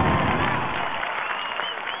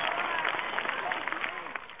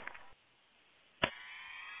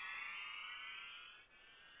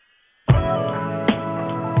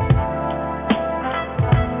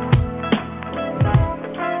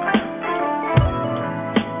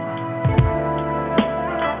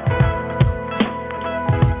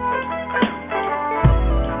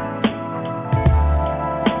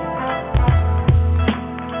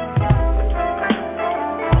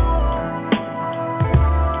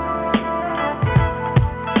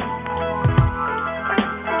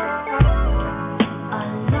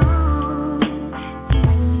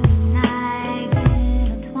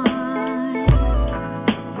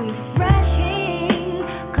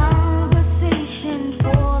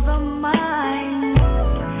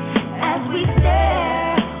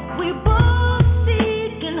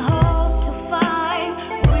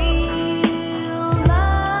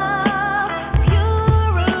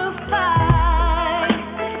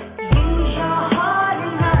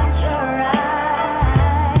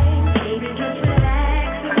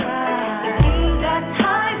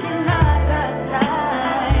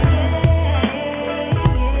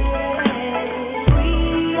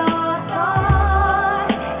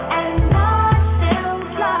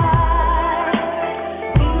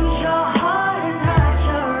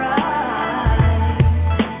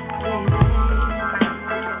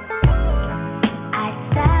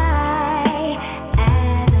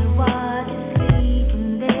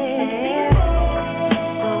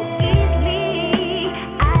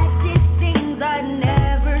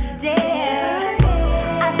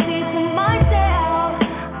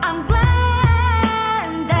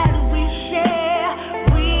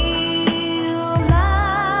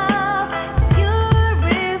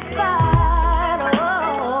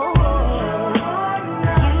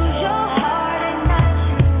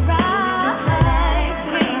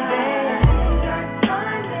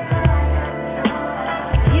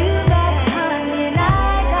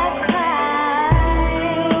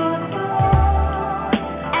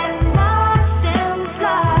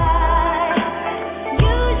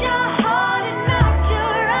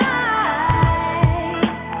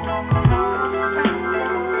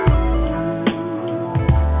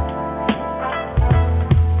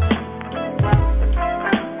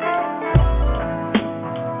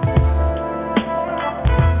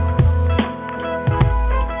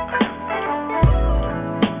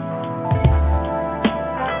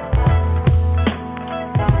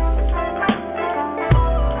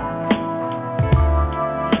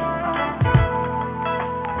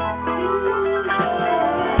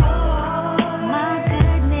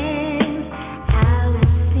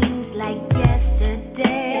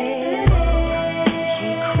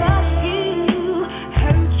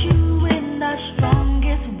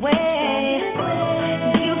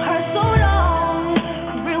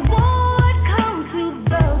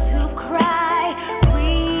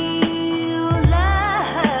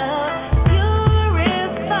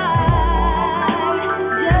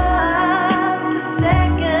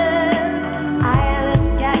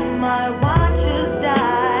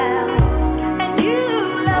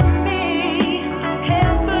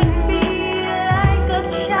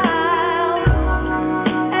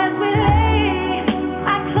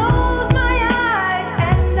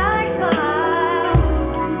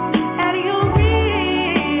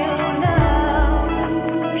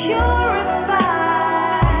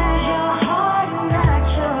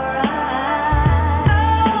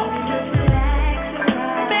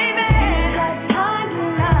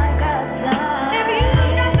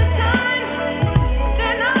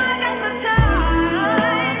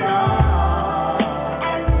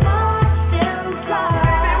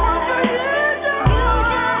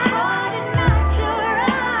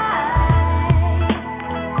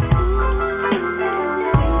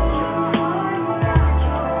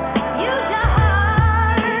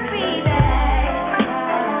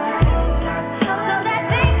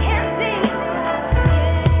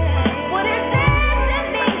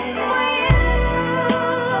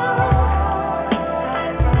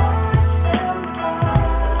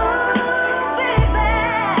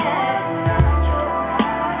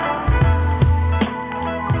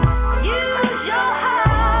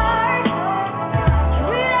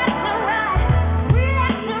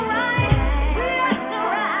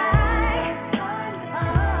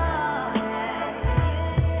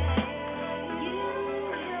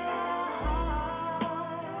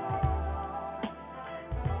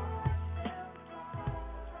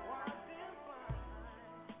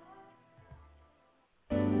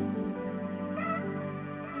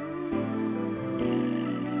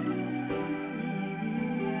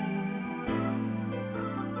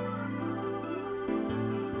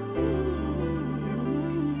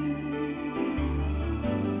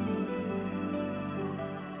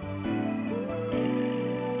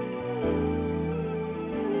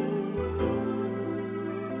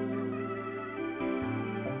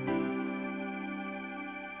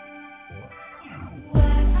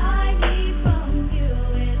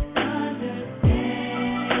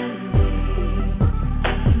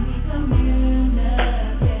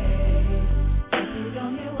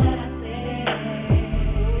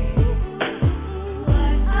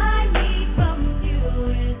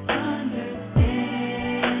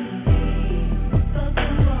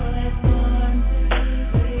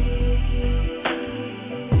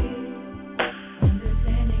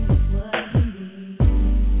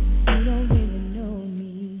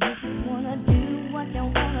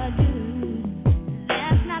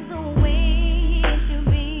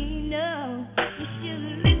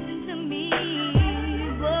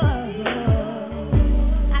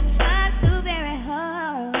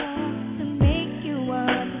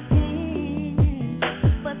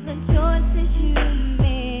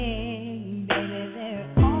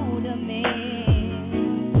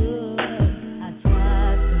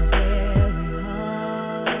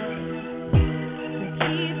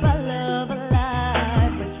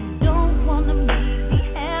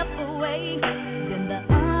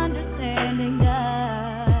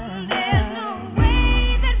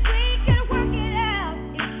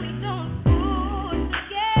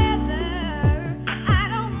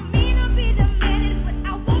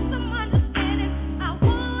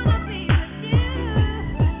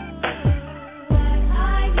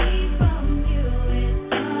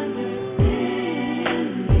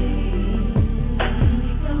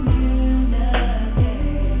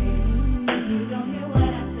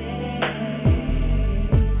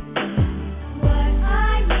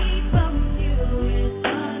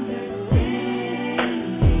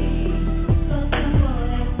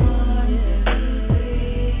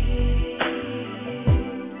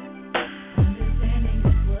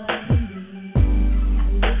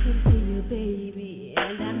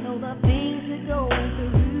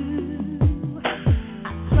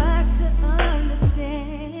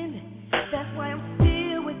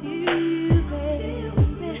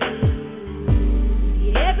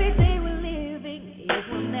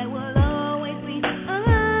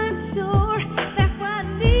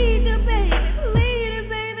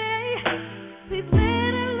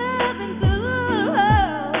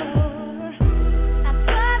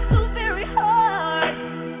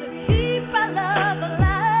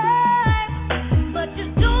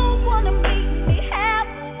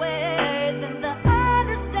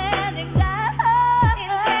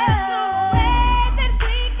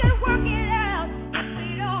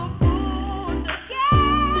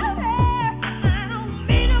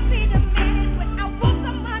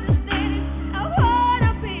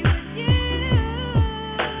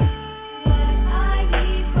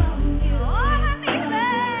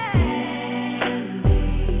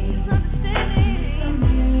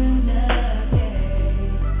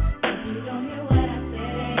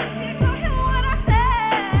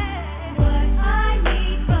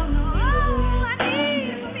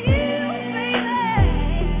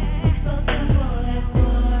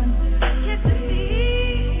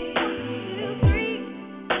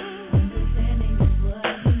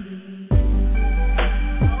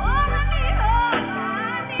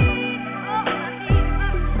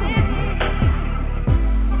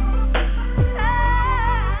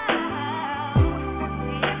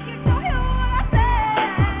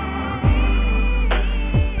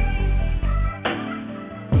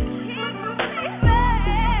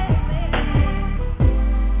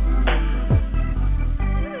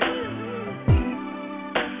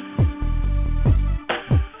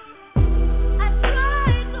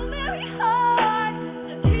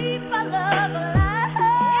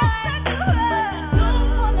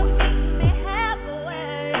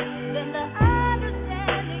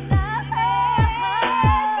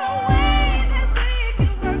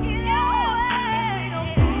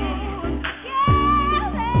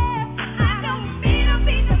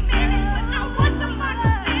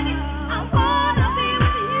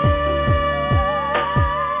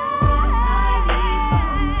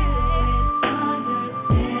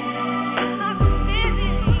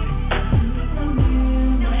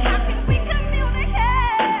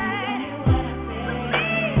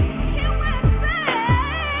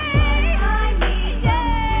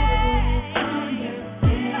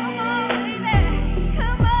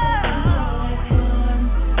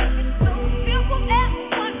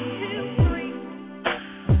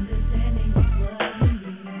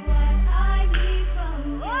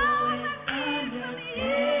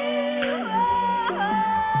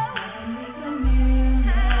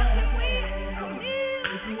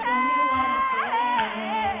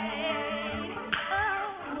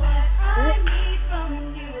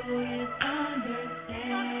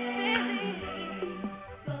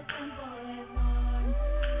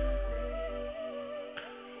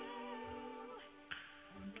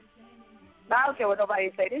 I don't care what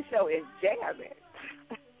nobody say. This show is jamming.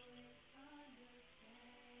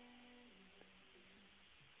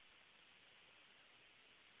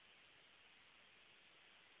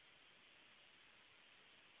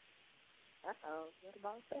 Uh-oh, what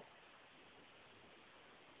about that?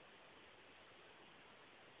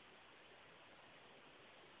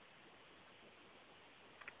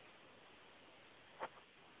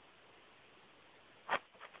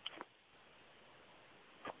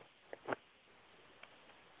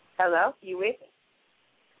 Hello, you with me?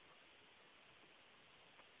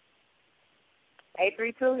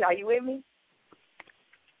 832, are you with me?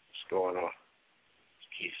 What's going on?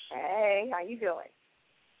 Keith. Hey, how you doing?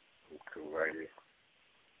 I'm cool right here.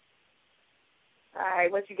 All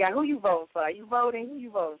right, what you got? Who you voting for? Are you voting? Who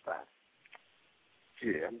you voting for?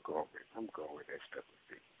 Yeah, I'm going with that stuff.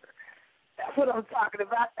 That's what I'm talking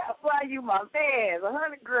about. That's why you my man.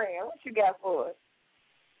 $100 grand. What you got for us?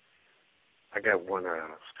 I got one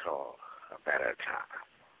it's called A Better Time.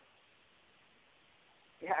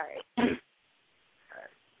 All right. All right.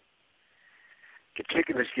 The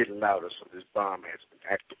kicking is getting louder, so this bomb has been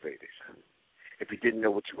activated. If you didn't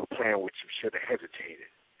know what you were playing with, you should have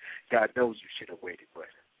hesitated. God knows you should have waited,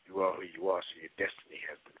 but you are who you are, so your destiny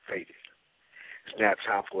has been fated. It's now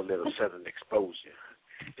time for a little sudden exposure.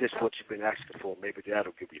 Just what you've been asking for, maybe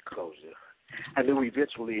that'll give you closure. I knew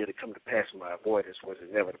eventually it'd come to pass. My avoidance was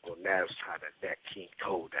inevitable. Now it's time that king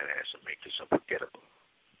cold, that ass will make this unforgettable.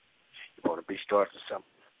 You want to be starting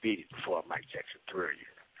something? Beat it before Mike Jackson thrill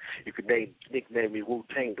you. You could nickname me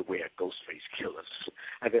Wu-Tang the way I Ghostface Killers.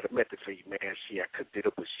 I got a method for you, man. See, I cooked it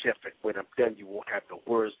up with chef, and when I'm done, you won't have no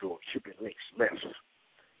words doing Cuban links left.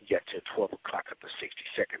 You got till 12 o'clock at the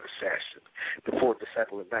 60-second assassin. Before the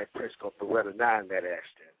cycle of night, Prince gonna throw a 9 that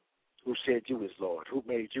ass then. Who said you was Lord? Who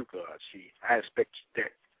made you God? See, I expect you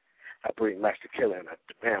dead. I bring Master Killer and I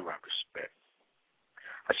demand my respect.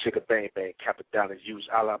 I shake a bang, cap it down and use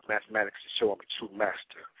Allah mathematics to show I'm a true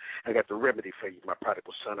master. I got the remedy for you, my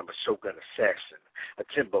prodigal son. I'm a Shogun assassin. A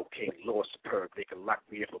Timbo King, Lord Superb. They can lock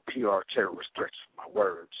me up for PR terrorist threats for my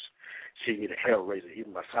words. See me the Hellraiser, even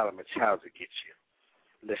my Solomon child to get you.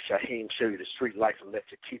 Let Shaheem show you the street life and let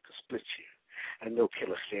your keep to split you. I know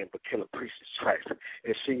killer sin, but killer priest is trife. And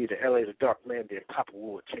see you the LA the dark man, then Papa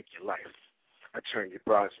will take your life. I turn your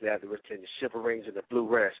bronze Nazareth and your silver rings and the blue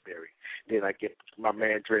raspberry. Then I get my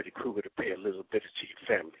man Dreddy Kruger to pay a little bit to your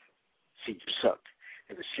family. See you suck.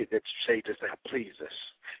 And the shit that you say does not please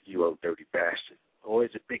us, you old dirty bastard. Or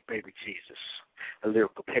is it Big Baby Jesus? A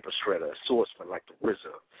lyrical paper shredder, a swordsman like the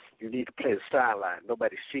RZA. You need to play the sideline.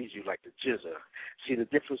 Nobody sees you like the jizzer. See, the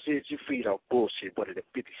difference is you feed off bullshit, one of the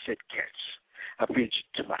 50-cent cats. I feed you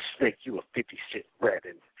to my snake, you a 50-cent rat.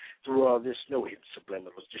 And through all this, no hidden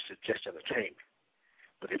subliminal was just entertainment.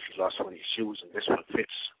 But if you lost one of your shoes and this one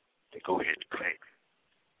fits, then go ahead and claim it.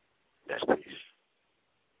 That's peace.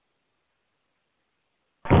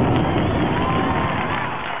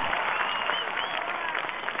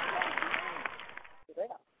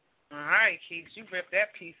 All right, Keith, you ripped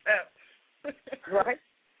that piece up. Right.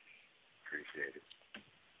 Appreciate it.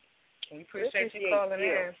 We appreciate you calling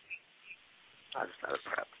in. I just had a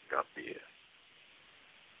crap up here.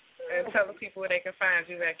 And tell the people where they can find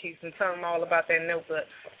you at, Keith, and tell them all about that notebook.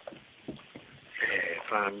 Yeah,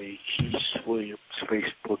 find me, Keith Williams,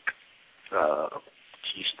 Facebook,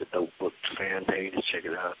 Keith the Notebook fan page. Check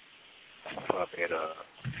it out. Up at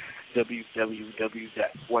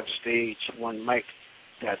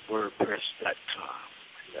www.onestageonemic.wordpress.com.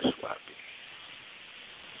 That's where I be.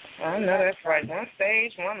 I know that's right. One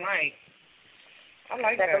stage, one mic. I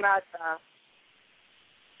like Check that. them out,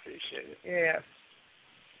 Appreciate it. Yeah.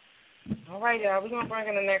 All right, y'all. We're going to bring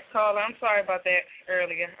in the next caller. I'm sorry about that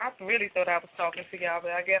earlier. I really thought I was talking to y'all, but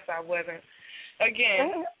I guess I wasn't.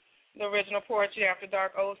 Again, the original Poetry After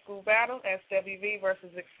Dark Old School Battle, SWV versus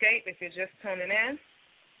Xscape. If you're just tuning in,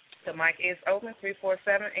 the mic is open,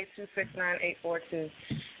 347-826-9842.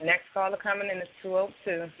 Next caller coming in is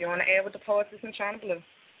 202. You're on the air with the Poetess in Chyna Blue.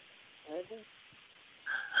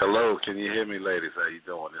 Hello, can you hear me, ladies? How you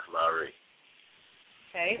doing? It's Larry.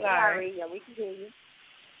 Hey, Larry. Yeah, we can hear you.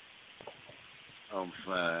 I'm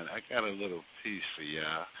fine. I got a little piece for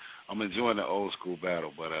y'all. I'm enjoying the old school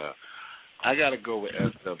battle, but I got to go with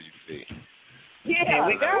SWV. Yeah,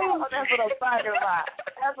 we go. That's what I'm talking about.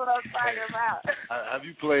 That's what I'm talking about. Have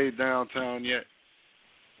you played downtown yet?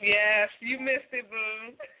 Yes, you missed it,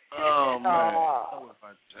 boo. Oh, man. Oh,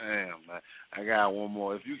 damn, man. I got one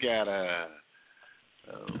more. If you got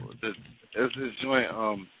this joint,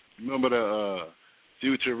 remember the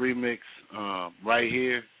Future remix, Right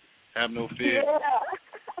Here, Have No Fear?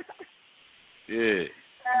 Yeah.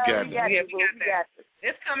 Yeah. We got that.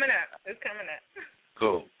 It's coming up. It's coming up.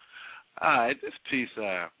 Cool. All right, this piece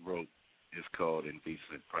I wrote is called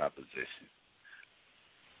Indecent Proposition.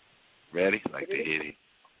 Ready? Like to hit it.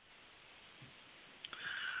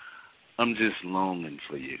 I'm just longing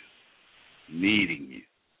for you, needing you,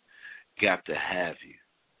 got to have you.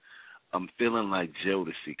 I'm feeling like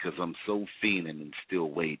Jodeci because I'm so fiending and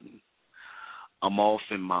still waiting. I'm off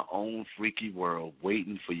in my own freaky world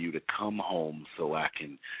waiting for you to come home so I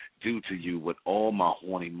can do to you what all my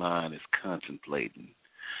horny mind is contemplating.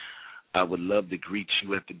 I would love to greet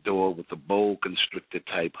you at the door with a bold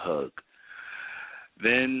constrictor-type hug.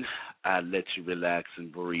 Then I let you relax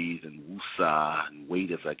and breathe and woosah and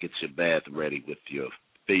wait as I get your bath ready with your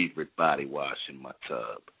favorite body wash in my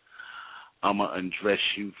tub. I'ma undress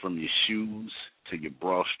you from your shoes to your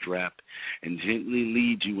bra strap and gently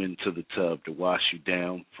lead you into the tub to wash you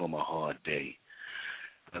down from a hard day.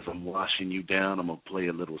 As I'm washing you down, I'm going to play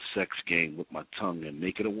a little sex game with my tongue and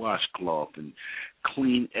make it a washcloth and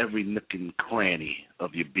clean every nook and cranny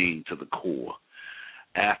of your being to the core.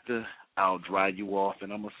 After, I'll dry you off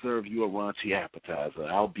and I'm going to serve you a raunchy appetizer.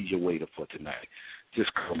 I'll be your waiter for tonight.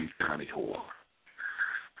 Just call me Connie Whore.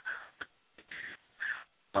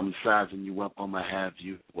 I'm sizing you up, I'ma have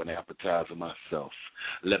you with an appetizer myself.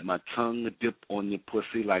 Let my tongue dip on your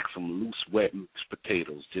pussy like some loose, wet mixed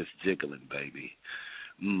potatoes, just jiggling, baby.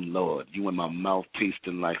 Lord, you in my mouth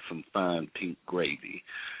tasting like some fine pink gravy.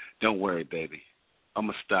 Don't worry, baby.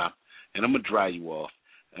 I'ma stop, and I'ma dry you off,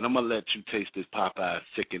 and I'ma let you taste this Popeye's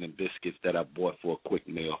chicken and biscuits that I bought for a quick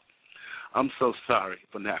meal. I'm so sorry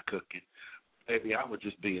for not cooking. Baby, I was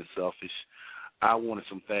just being selfish. I wanted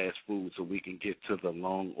some fast food so we can get to the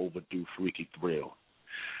long overdue freaky thrill.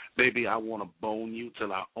 Baby, I want to bone you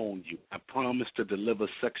till I own you. I promise to deliver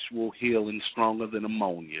sexual healing stronger than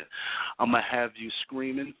ammonia. I'm going to have you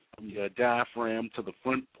screaming from your diaphragm to the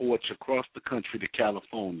front porch across the country to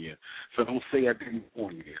California. So don't say I didn't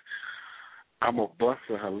warn you. I'm going to bust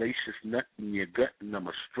a hellacious nut in your gut and I'm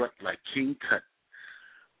going to strut like King Tut.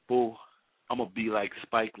 Boo. I'm going to be like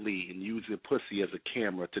Spike Lee and use your pussy as a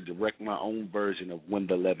camera to direct my own version of When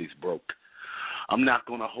the Levees Broke. I'm not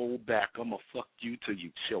going to hold back. I'm going to fuck you till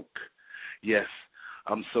you choke. Yes,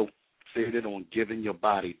 I'm so fixated on giving your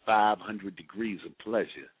body 500 degrees of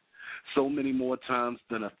pleasure, so many more times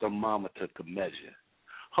than a thermometer could measure.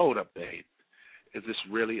 Hold up, babe. Is this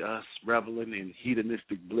really us reveling in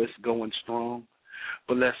hedonistic bliss going strong?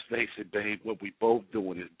 But let's face it, babe, what we both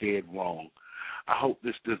doing is dead wrong. I hope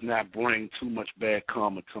this does not bring too much bad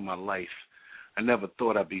karma to my life. I never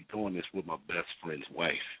thought I'd be doing this with my best friend's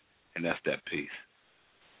wife. And that's that piece.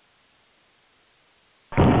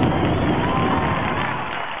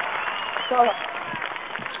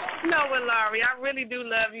 You know what, Laurie? I really do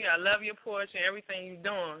love you. I love your porch and everything you're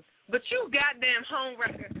doing. But you goddamn home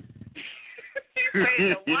wrecker. You say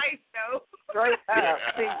the wife, though. Straight up.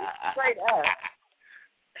 Straight up.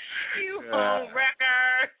 You home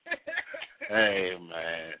wrecker. Hey,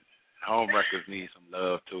 man. Home wreckers need some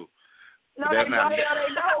love, too. No, they don't.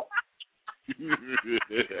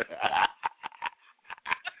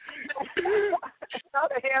 No,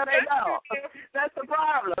 the hell they don't. That's the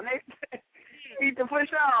problem. They need to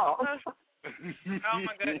push on. Oh,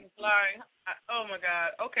 my goodness, Laurie. Oh, my God.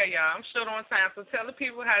 Okay, y'all, I'm short on time, so tell the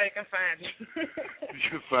people how they can find you. You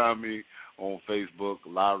can find me on Facebook,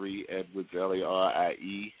 Laurie Edwards,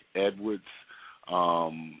 L-A-R-I-E, Edwards.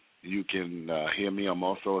 You can hear me. I'm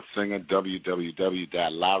also a singer,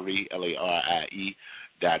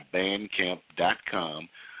 www.laurie.bandcamp.com.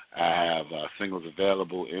 I have singles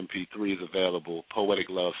available, MP3s available, Poetic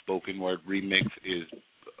Love Spoken Word Remix is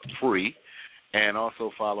free. And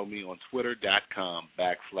also follow me on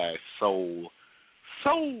twitter.com/soul,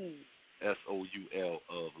 S-O-U-L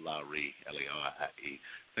of Laurie, L-A-R-I-E.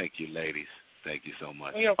 Thank you, ladies. Thank you so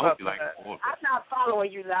much. I'm not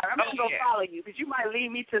following you, Larry. I'm not going to follow you because you might lead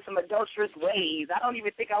me to some adulterous ways. I don't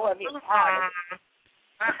even think I want to be a part of it.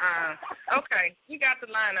 Okay, you got the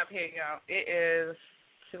lineup here, y'all. It is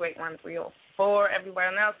 281-304.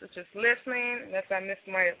 Everybody else is just listening. Unless I missed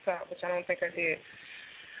my top, which I don't think I did.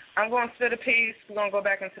 I'm going to split a piece. We're going to go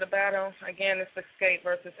back into the battle. Again, it's Xscape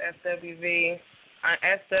versus SWV.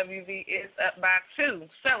 SWV is up by 2.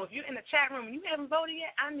 So if you're in the chat room and you haven't voted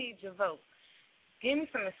yet, I need your vote. Give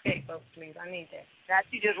me some Xscape votes, please. I need that. Now,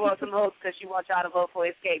 she just wants some votes because she wants y'all to vote for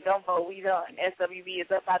Xscape. Don't vote. We done. SWV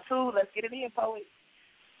is up by 2. Let's get it in, poet.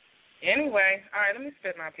 Anyway, all right, let me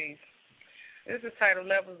spit my piece. This is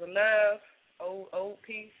titled Levels of Love, old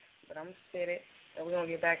piece, but I'm going to spit it. So we're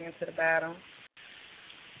going to get back into the battle.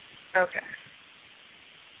 Okay.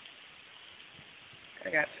 I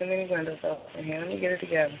got too many windows open here. Let me get it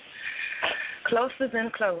together. Closer than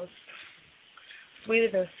close.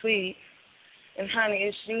 sweeter than sweet. And honey,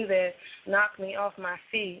 it's you that knocked me off my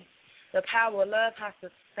feet. The power of love has to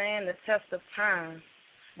stand the test of time.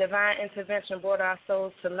 Divine intervention brought our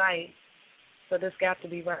souls to light. So this got to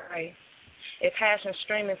be right. A passion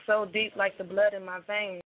streaming so deep like the blood in my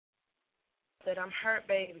veins that I'm hurt,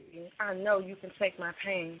 baby. I know you can take my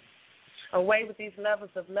pain. Away with these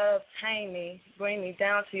levels of love, tame me, bring me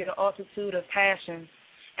down to your altitude of passion.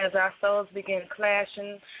 As our souls begin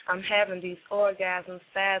clashing, I'm having these orgasms,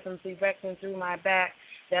 spasms erecting through my back.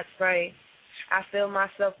 That's right. I feel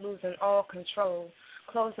myself losing all control,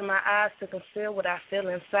 closing my eyes to conceal what I feel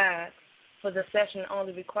inside. For the session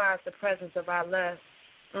only requires the presence of our lust.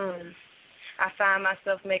 I find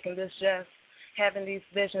myself making this jest, having these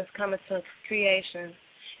visions coming to creation,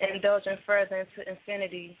 indulging further into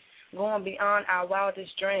infinity, going beyond our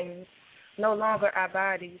wildest dreams. No longer our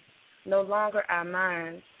bodies, no longer our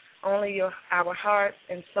minds, only our hearts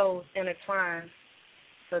and souls intertwined.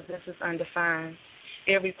 So this is undefined,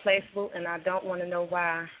 irreplaceable, and I don't want to know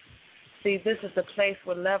why. See, this is the place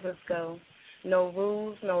where lovers go. No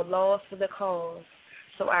rules, no laws for the cause.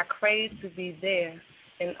 So I crave to be there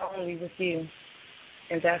and only with you.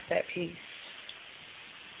 And that's that peace.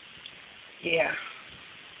 Yeah.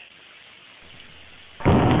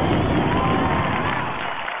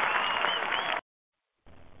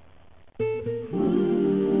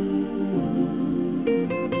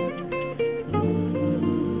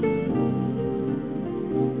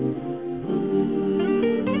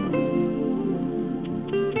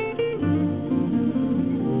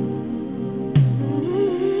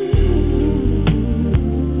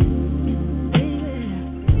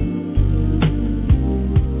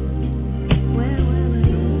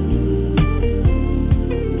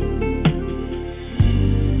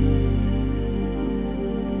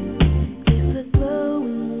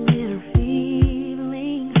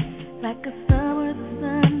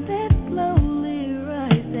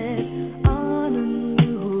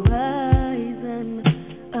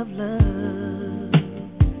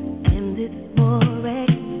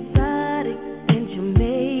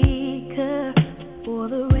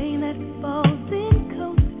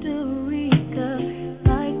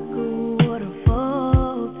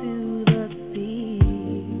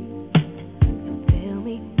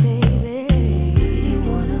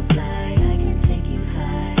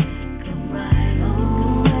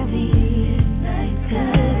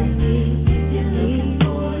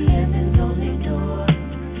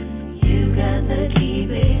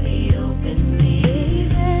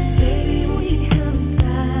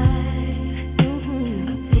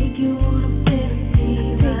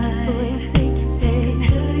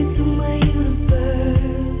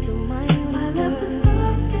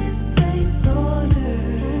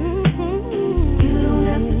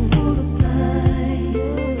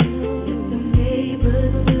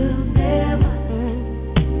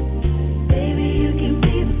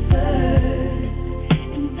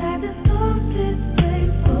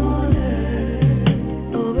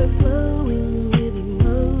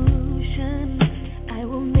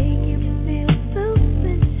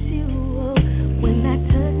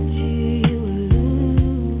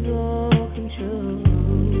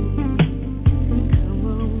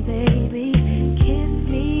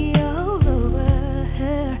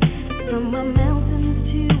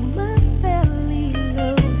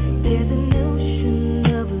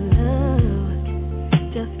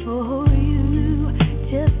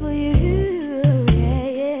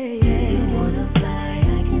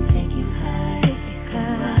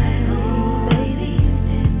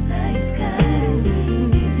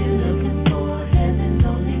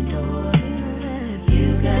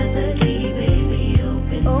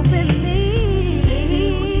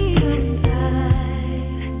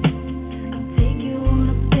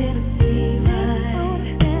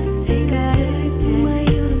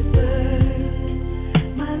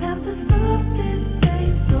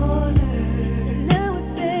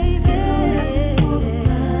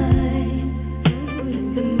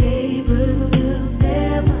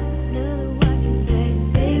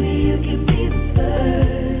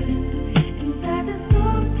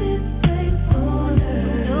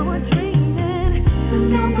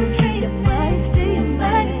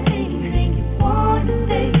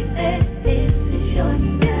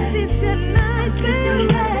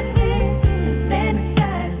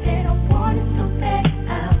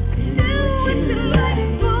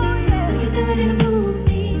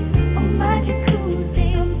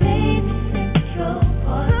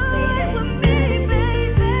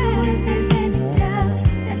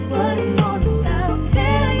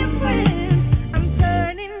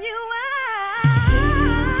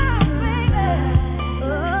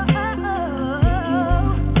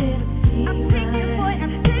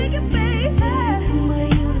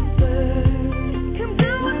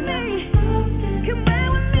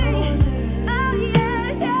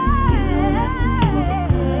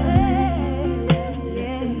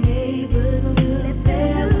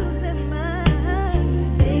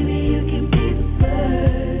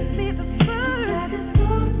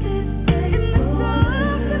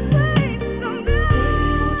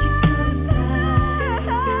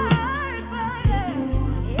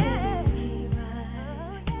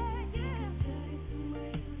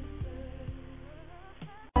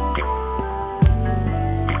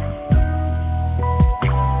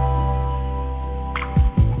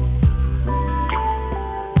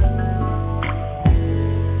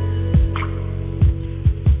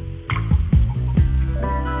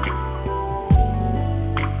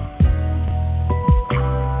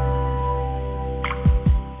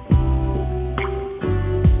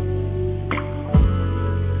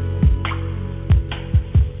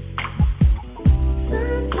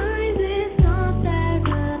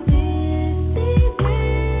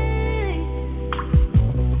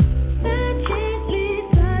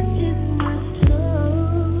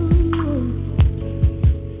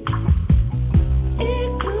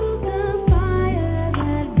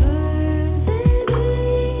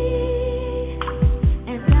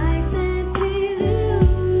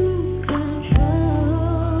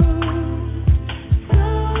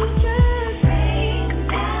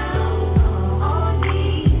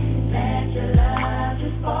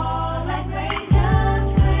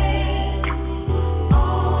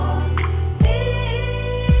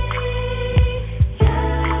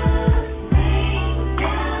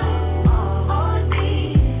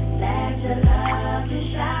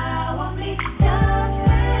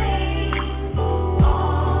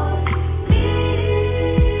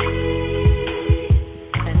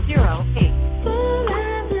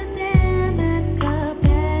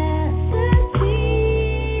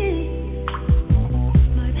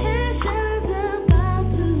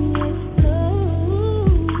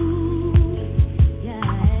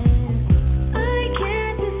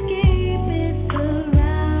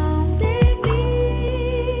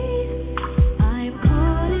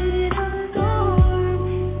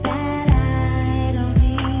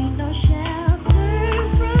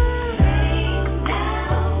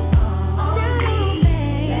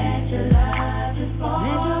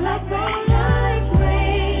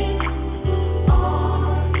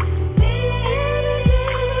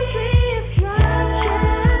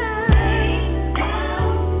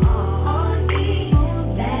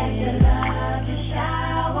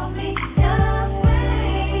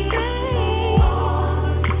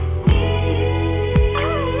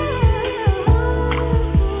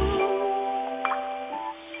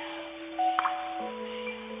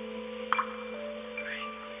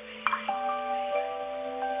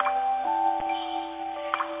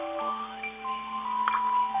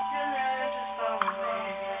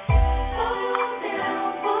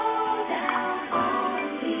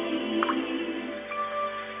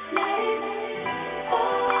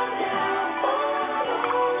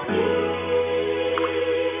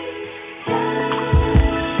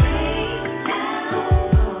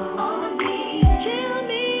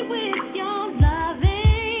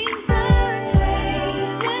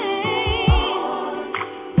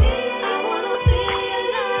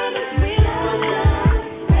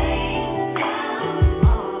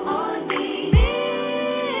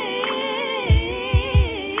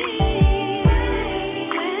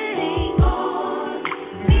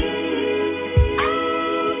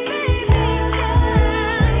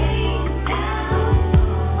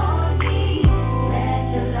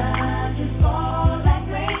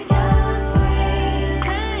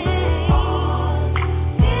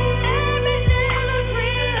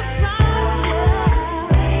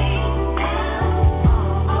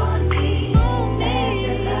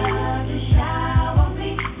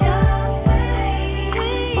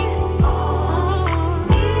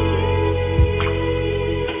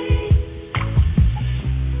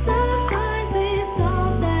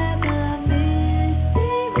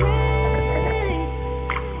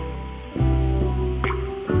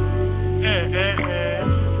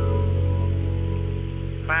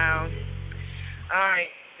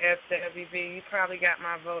 SWV. You probably got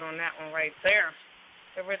my vote on that one right there.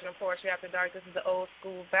 The original Poetry After Dark. This is the Old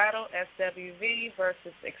School Battle, SWV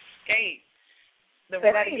versus Xscape. The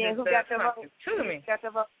Say that again. Who got the vote? To me. Got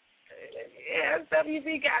the vote? Yeah,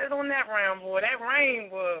 SWV got it on that round, boy. That rain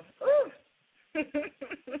was, ooh.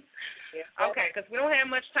 Okay, because we don't have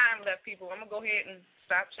much time left, people. I'm going to go ahead and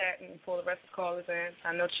stop chatting and pull the rest of the callers in.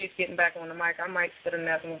 I know Chief's getting back on the mic. I might spit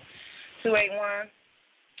another one. 281,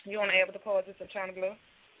 you on the air with the poetess of Chyna Blue?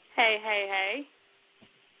 Hey, hey, hey.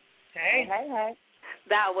 Hey. Hey, hey.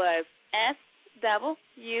 That was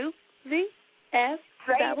SWV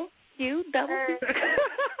SWV.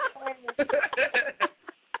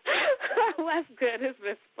 What's good? It's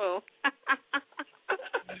Miss Spoon.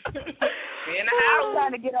 I'm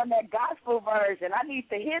trying to get on that gospel version. I need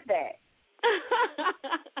to hear that.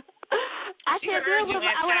 I can't do it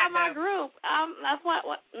without my group. That's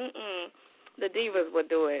what. The divas would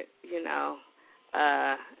do it, you know.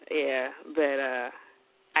 Yeah, but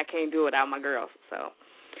I can't do it without my girls. So.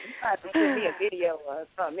 You have to send me a video or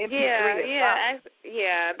something.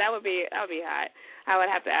 Yeah, that would be hot. I would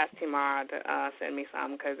have to ask Tamara to send me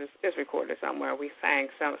something because it's recorded somewhere. We sang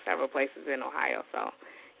several places in Ohio, so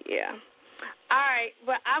yeah. All right,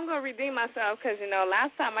 but I'm gonna redeem myself because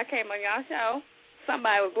last time I came on y'all show,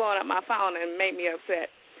 somebody was blowing up my phone and made me upset.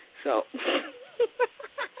 So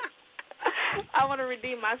I want to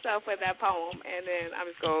redeem myself with that poem, and then I'm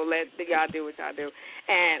just gonna let y'all do what y'all do.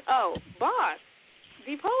 And boss.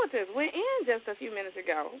 The poetess went in just a few minutes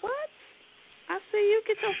ago. What? I see you.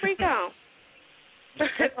 Get your freak on.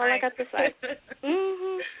 That's all I got to say.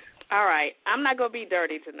 All right. I'm not gonna be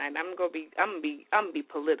dirty tonight. I'm gonna be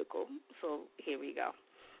political. So here we go.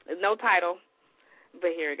 There's no title,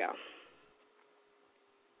 but here we go.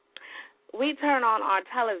 We turn on our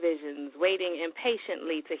televisions, waiting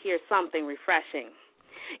impatiently to hear something refreshing.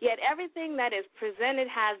 Yet everything that is presented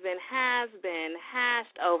has been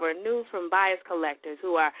hashed over news from bias collectors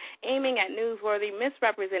who are aiming at newsworthy,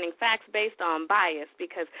 misrepresenting facts based on bias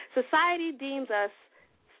because society deems us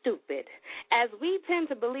stupid. As we tend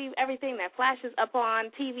to believe everything that flashes up on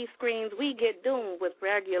TV screens, we get doomed with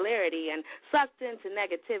regularity and sucked into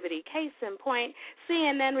negativity. Case in point,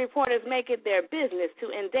 CNN reporters make it their business to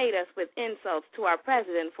indate us with insults to our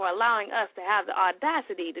president for allowing us to have the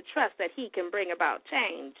audacity to trust that he can bring about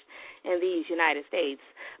change in these United States.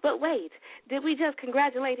 But wait, did we just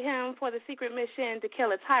congratulate him for the secret mission to kill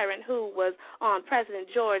a tyrant who was on President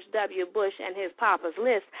George W. Bush and his papa's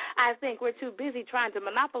list? I think we're too busy trying to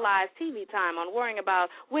monopolize TV time on worrying about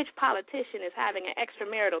which politician is having an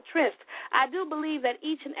extramarital tryst. I do believe that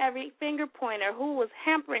each and every finger pointer who was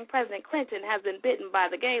hampering President Clinton has been bitten by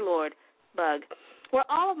the Gaylord bug. Were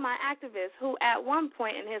all of my activists who at one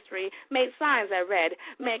point in history made signs that read,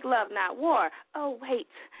 "Make love, not war." Oh, wait,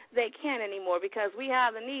 they can't anymore because we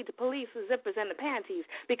have the need to police the zippers and the panties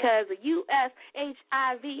because the U.S.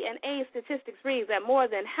 HIV and AIDS statistics reads that more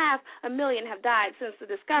than 500,000 have died since the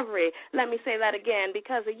discovery. Let me say that again,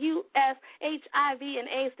 because the U.S. HIV and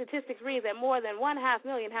AIDS statistics reads that more than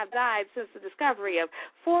 500,000 have died since the discovery of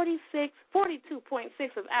 42.6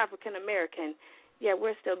 of African American. Yet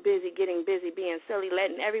we're still getting busy being silly,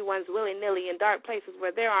 letting everyone's willy-nilly in dark places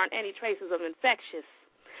where there aren't any traces of infectious.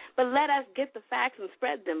 But let us get the facts and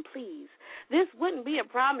spread them, please. This wouldn't be a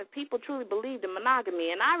problem if people truly believed in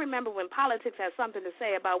monogamy. And I remember when politics had something to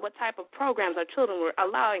say about what type of programs our children were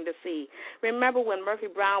allowing to see. Remember when Murphy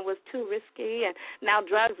Brown was too risky, and now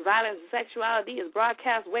drugs, violence, and sexuality is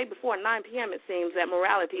broadcast way before 9 p.m., it seems, that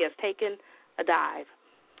morality has taken a dive.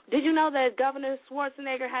 Did you know that Governor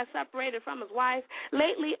Schwarzenegger has separated from his wife?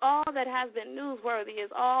 Lately, all that has been newsworthy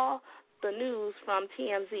is all the news from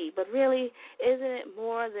TMZ. But really, isn't it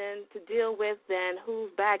more than to deal with than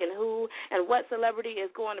who's bagging who and what celebrity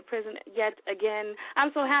is going to prison yet again?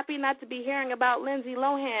 I'm so happy not to be hearing about Lindsay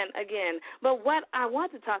Lohan again. But what I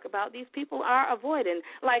want to talk about, these people are avoiding.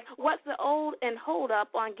 Like, what's the old and hold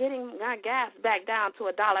up on getting our gas back down to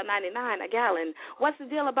 $1.99 a gallon? What's the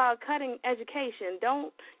deal about cutting education?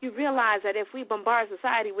 Don't you realize that if we bombard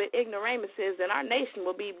society with ignoramuses, then our nation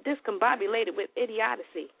will be discombobulated with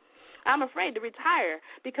idiocy? I'm afraid to retire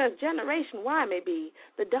because Generation Y may be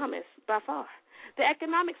the dumbest by far. The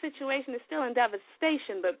economic situation is still in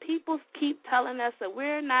devastation, but people keep telling us that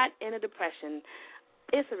we're not in a depression.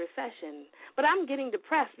 It's a recession. But I'm getting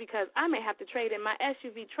depressed because I may have to trade in my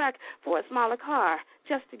SUV truck for a smaller car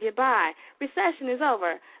just to get by. Recession is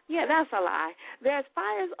over. Yeah, that's a lie. There's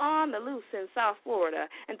fires on the loose in South Florida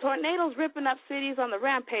and tornadoes ripping up cities on the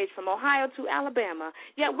rampage from Ohio to Alabama.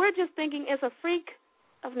 Yet we're just thinking it's a freak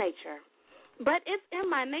of nature. But it's in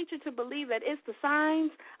my nature to believe that it's the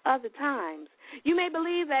signs of the times. You may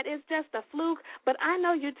believe that it's just a fluke, but I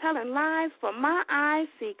know you're telling lies, for my eyes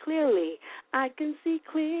see clearly. I can see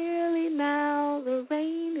clearly now the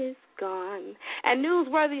rain is gone. And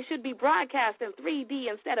newsworthy should be broadcast in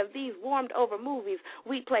 3D instead of these warmed-over movies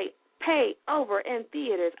we pay over in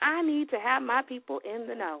theaters. I need to have my people in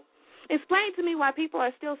the know. Explain to me why people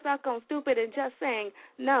are still stuck on stupid and just saying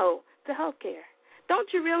no to health care.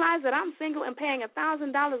 Don't you realize that I'm single and paying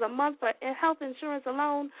 $1,000 a month for health insurance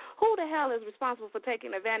alone? Who the hell is responsible for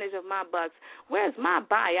taking advantage of my bucks? Where's my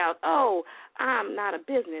buyout? Oh, I'm not a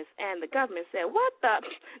business. And the government said, what the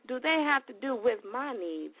do they have to do with my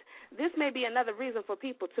needs? This may be another reason for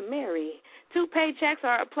people to marry. 2 paychecks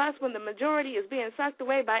are a plus when the majority is being sucked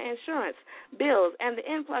away by insurance, bills, and the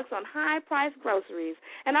influx on high-priced groceries.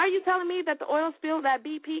 And are you telling me that the oil spill that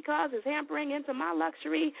BP caused is hampering into my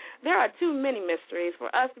luxury? There are too many mysteries for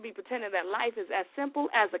us to be pretending that life is as simple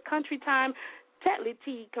as the country time Tetley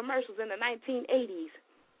tea commercials in the 1980s,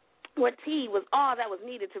 where tea was all that was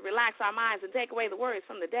needed to relax our minds and take away the worries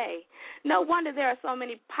from the day. No wonder there are so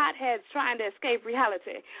many potheads trying to escape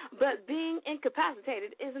reality. But being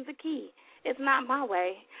incapacitated isn't the key. It's not my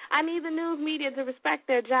way. I need the news media to respect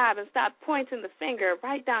their job and stop pointing the finger,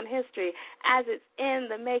 write down history as it's in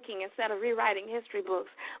the making instead of rewriting history books.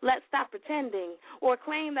 Let's stop pretending or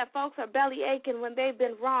claim that folks are belly aching when they've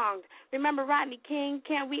been wronged. Remember Rodney King?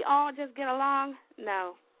 Can't we all just get along?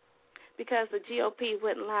 No. Because the GOP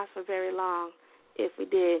wouldn't last for very long if we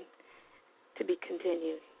did. To be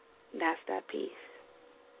continued. That's that piece.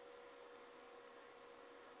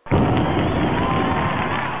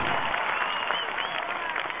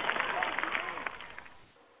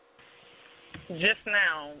 Just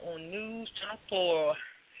now on News Channel 4,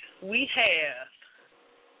 we have,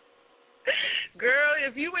 girl,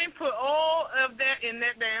 if you ain't put all of that in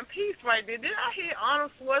that damn piece right there, did I hear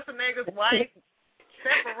Arnold Schwarzenegger's wife?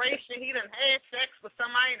 Separation, he done had sex with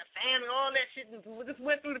somebody in the family, all that shit, and just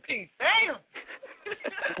went through the piece. Damn.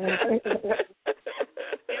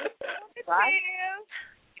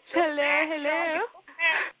 Hello.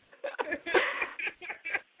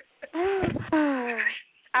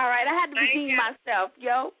 All right, I had to redeem myself,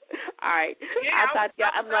 yo. All right. Yeah, I thought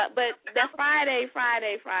y'all, but that's Friday.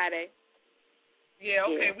 Yeah,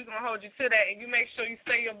 okay, we're going to hold you to that, and you make sure you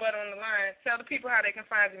stay your butt on the line. Tell the people how they can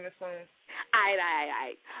find you, Miss Sloan. All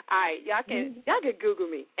right. Y'all can Google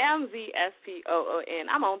me, MZSPOON.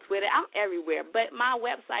 I'm on Twitter. I'm everywhere. But my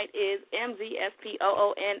website is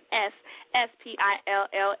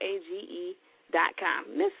MZSPOONSSPILLAGE.com.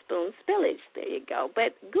 Miss Spoon Spillage. There you go.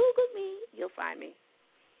 But Google me. You'll find me.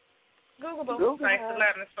 Google. Thanks to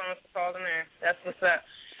Latin Stones for calling in. That's what's up.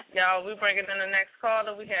 Y'all, we bring it in the next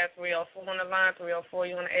caller. We have 304 on the line. 304,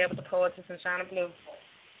 you on the air with the Poetess and Chyna Blue.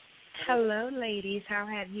 Hello, ladies. How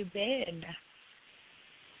have you been?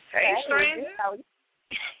 Hey, stranger.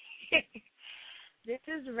 This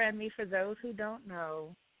is Remy, for those who don't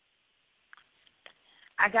know.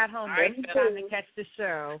 I got home just in time to catch the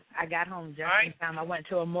show. I got home just in time. I went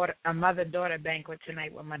to a mother-daughter banquet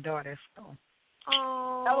tonight with my daughter. So.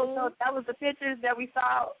 Oh, that was the pictures that we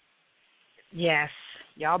saw. Yes.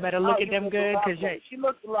 Y'all better look at them good. She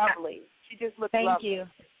looked lovely. She just looked lovely. Thank you.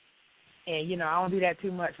 And, I don't do that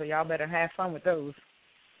too much, so y'all better have fun with those.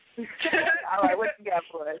 All right, what you got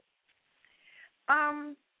for us?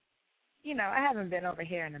 I haven't been over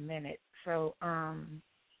here in a minute, so I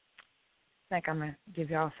think I'm going to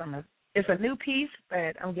give y'all it's a new piece,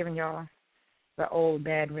 but I'm giving y'all the old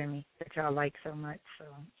bad Remy that y'all like so much. So.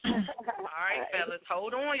 All right, fellas,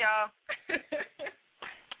 hold on, y'all.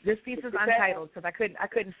 This piece is untitled because I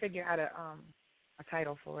couldn't figure out a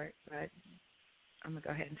title for it, but I'm going to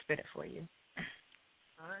go ahead and spit it for you.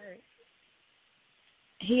 All right.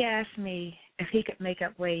 He asked me if he could make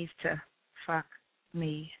up ways to fuck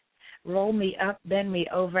me, roll me up, bend me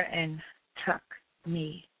over, and tuck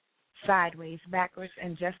me sideways, backwards,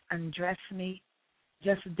 and just undress me.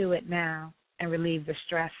 Just do it now and relieve the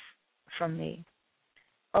stress from me.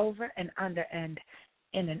 Over and under and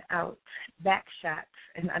in and out, back shots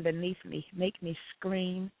and underneath me, make me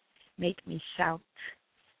scream, make me shout.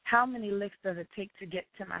 How many licks does it take to get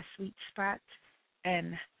to my sweet spot?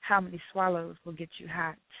 And how many swallows will get you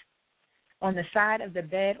hot? On the side of the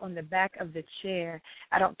bed, on the back of the chair,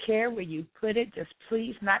 I don't care where you put it, just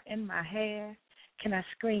please not in my hair. Can I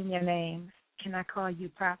scream your name? Can I call you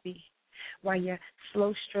Poppy? While you're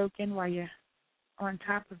slow stroking, while you're on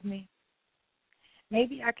top of me?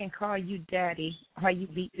 Maybe I can call you Daddy while you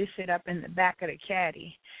beat this shit up in the back of the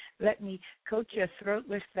caddy. Let me coat your throat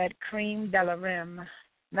with that cream de la rim.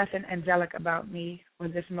 Nothing angelic about me or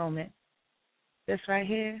this moment. This right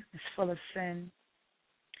here is full of sin.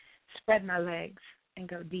 Spread my legs and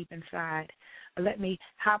go deep inside. Or let me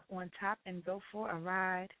hop on top and go for a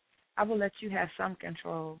ride. I will let you have some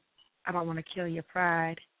control. I don't want to kill your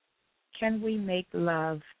pride. Can we make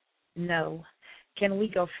love? No. Can we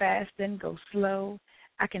go fast then go slow?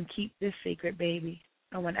 I can keep this secret, baby.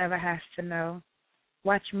 No one ever has to know.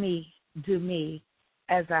 Watch me do me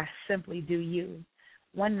as I simply do you.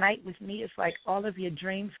 One night with me is like all of your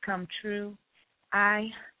dreams come true. I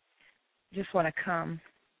just want to come.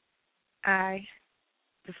 I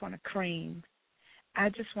just want to cream. I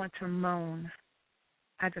just want to moan.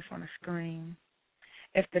 I just want to scream.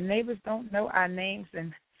 If the neighbors don't know our names,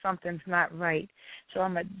 then something's not right. So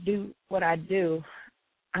I'm going to do what I do.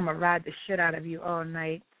 I'm going to ride the shit out of you all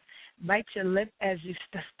night. Bite your lip as you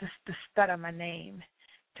stutter my name.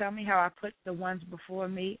 Tell me how I put the ones before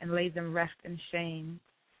me and lay them rest in shame.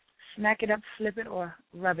 Smack it up, flip it, or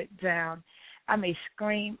rub it down. I may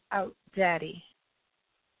scream out, Daddy,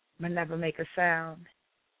 but never make a sound.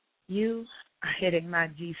 You are hitting my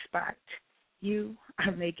G-spot. You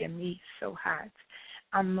are making me so hot.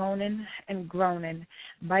 I'm moaning and groaning,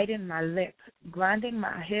 biting my lip, grinding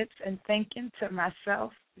my hips, and thinking to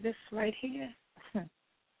myself, this right here,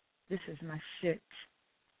 this is my shit.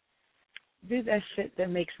 Do that shit that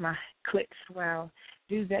makes my clit swell.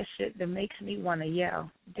 Do that shit that makes me want to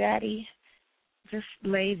yell. Daddy, just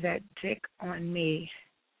lay that dick on me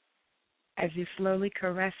as you slowly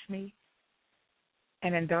caress me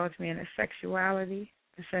and indulge me in a sexuality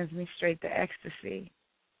that sends me straight to ecstasy.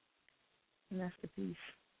 And that's the piece.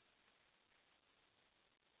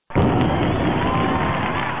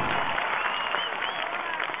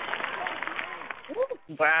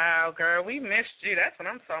 Wow, girl, we missed you. That's what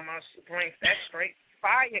I'm talking about. She brings that straight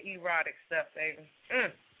fire erotic stuff, baby.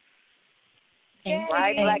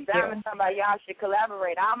 Right, Black Diamond, somebody y'all should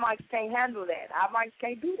collaborate. Our mics can't handle that. Our mics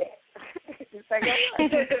can't do that. Just like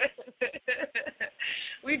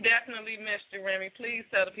we definitely missed you, Remy. Please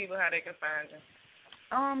tell the people how they can find you.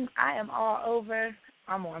 I am all over.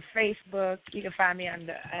 I'm on Facebook. You can find me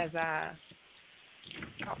under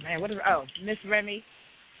Miss Remy,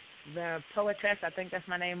 the poetess. I think that's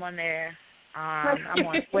my name on there. I'm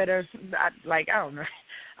on Twitter. I don't know.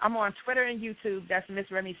 I'm on Twitter and YouTube. That's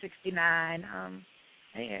Miss Remy 69.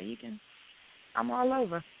 Yeah, you can. I'm all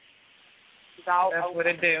over. That's what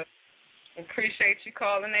it do. Appreciate you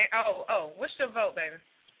calling in. Oh, what's your vote, baby?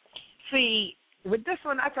 See, with this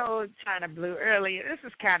one, I told Chyna Blue earlier, this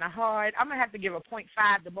is kind of hard. I'm going to have to give a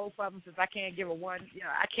 0.5 to both of them since I can't give a 1.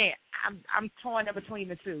 I can't. I'm torn up between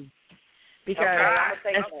the two. Because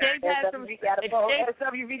SWV got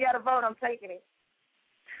a vote, I'm taking it.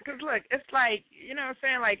 Because, look, it's like, you know what I'm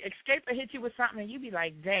saying, like, Xscape will hit you with something and you be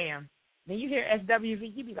like, damn. Then you hear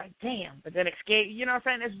SWV, you be like, damn. But then Xscape, you know what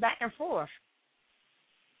I'm saying, it's back and forth.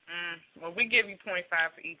 Well, we give you 0.5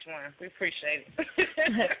 for each one. We appreciate it.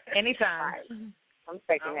 Anytime. Right. I'm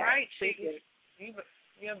taking that. All right, Chicky.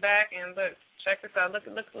 You're back, and look, check this out. Look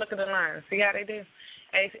at the lines. See how they do.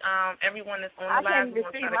 Hey, everyone that's on the line. I can't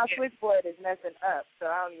even see. My switchboard is messing up,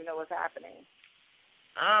 so I don't even know what's happening.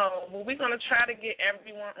 Oh, well, we're going to try to get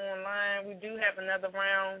everyone online. We do have another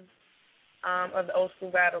round of the old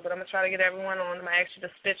school battle, but I'm going to try to get everyone on. I'm going to ask you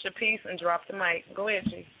to spit your piece and drop the mic. Go ahead,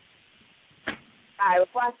 G. All right,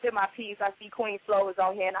 before I spit my piece, I see Queen Flo is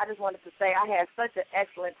on here, and I just wanted to say I had such an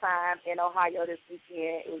excellent time in Ohio this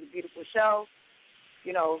weekend. It was a beautiful show.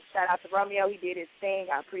 You know, shout out to Romeo. He did his thing.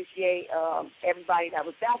 I appreciate everybody that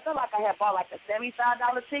was there. I feel like I had bought like a $75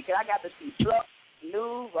 ticket. I got to see Flo,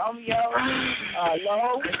 Lou, Romeo,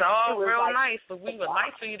 Lo. It's all real nice, but we would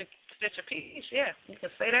like for you to spit your piece. Yeah, you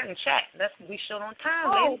can say that in chat. That's we showed on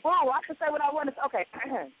time, lady. Oh, I can say what I want to say. Okay.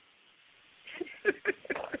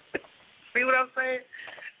 See what I'm saying?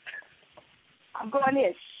 I'm going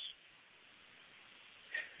in.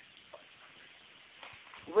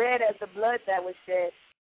 Red as the blood that was shed,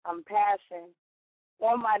 I'm passion.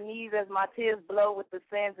 On my knees as my tears blow with the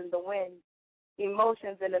sands in the wind.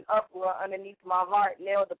 Emotions in an uproar underneath my heart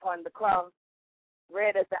nailed upon the cross.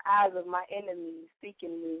 Red as the eyes of my enemies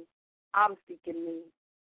seeking me. I'm seeking me.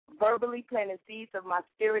 Verbally planting seeds of my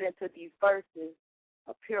spirit into these verses.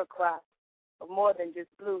 A pure crop of more than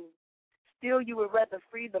just blue. Still, you would rather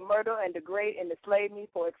free the murder and degrade and enslave me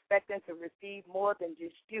for expecting to receive more than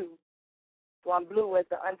just you. So I'm blue as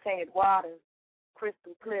the untainted water,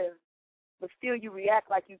 crystal clear. But still, you react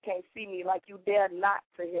like you can't see me, like you dare not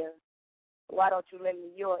to hear. Why don't you lend me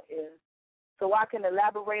your ear? So I can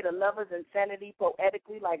elaborate a lover's insanity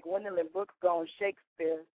poetically like Gwendolyn Brooks gone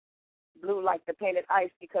Shakespeare. Blue like the painted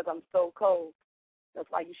ice because I'm so cold. That's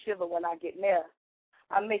why you shiver when I get near.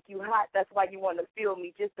 I make you hot, that's why you want to feel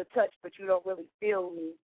me. Just a touch, but you don't really feel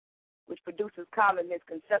me, which produces common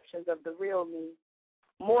misconceptions of the real me.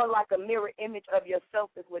 More like a mirror image of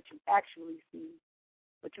yourself is what you actually see,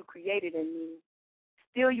 what you created in me.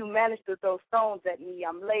 Still, you manage to throw stones at me.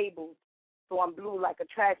 I'm labeled, so I'm blue like a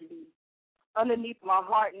tragedy. Underneath my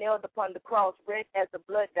heart, nailed upon the cross, red as the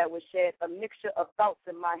blood that was shed, a mixture of thoughts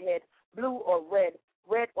in my head, blue or red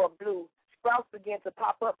or blue. Sprouts begin to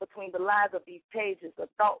pop up between the lines of these pages. A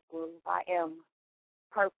thought grew. I am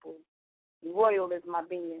purple. Royal is my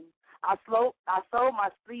being. I sold my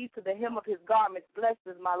sleeve to the hem of his garments. Blessed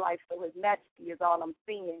is my life, so his majesty is all I'm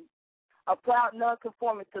seeing. A proud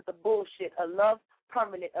nonconformist to the bullshit. A love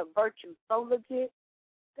permanent, a virtue so legit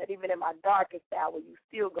that even in my darkest hour, you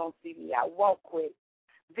still gonna see me. I won't quit.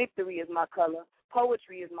 Victory is my color.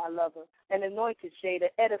 Poetry is my lover. An anointed shade, an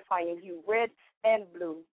edifying hue, red and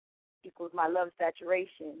blue equals my love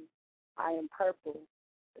saturation. I am purple.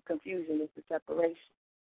 The confusion is the separation.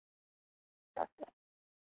 That's that.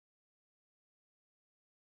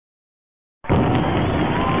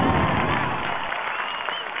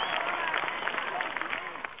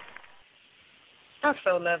 I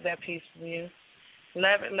so love that piece from you.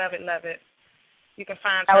 Love it, love it, love it. You can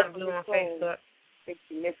find Chyna Blue on Facebook. I think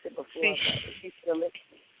she missed it before. She's still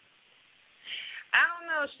listening. I don't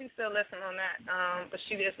know if she's still listening on that, but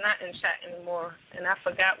she is not in chat anymore, and I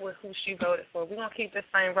forgot who she voted for. We're going to keep this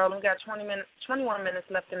thing rolling. We got 21 minutes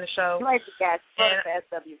left in the show. Play the guys first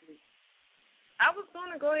for SWV. I was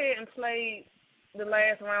going to go ahead and play the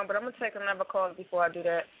last round, but I'm going to take another call before I do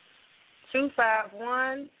that.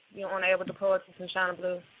 251, you're on Able to Poetry from Chyna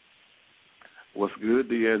Blue. What's good,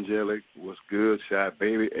 the Angelic? What's good, Shy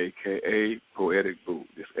Baby, a.k.a. Poetic Boo?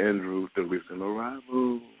 It's Andrew, the recent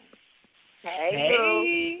arrival.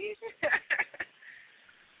 Hey.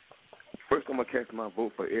 First, I'm going to cast my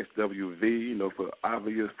vote for SWV, for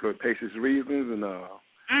obvious flirtatious reasons. And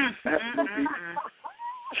absolutely.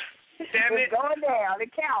 It's going down.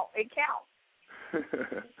 It counts.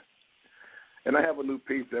 And I have a new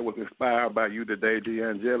piece that was inspired by you today, the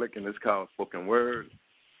Angelic, and it's called Spoken Word.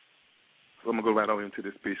 So I'm going to go right on into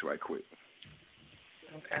this piece right quick.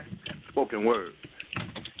 Okay. Spoken word.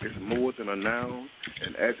 It's more than a noun,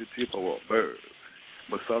 an adjective, or a verb.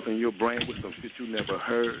 But something in your brain with some shit you never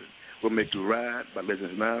heard will make you ride by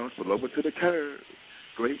legends nouns, pull over to the curb.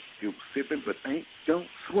 Great, you sipping, but ain't don't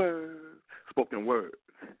swerve. Spoken word.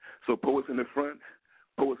 So poets in the front,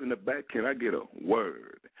 poets in the back, can I get a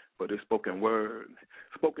word? For this spoken word.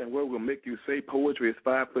 Spoken word will make you say poetry is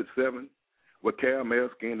 5'7", with caramel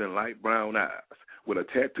skin and light brown eyes, with a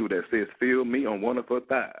tattoo that says "Feel me" on one of her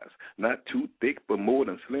thighs. Not too thick, but more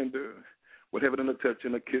than slender. With heaven in a touch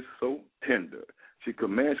and a kiss so tender. She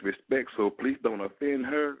commands respect, so please don't offend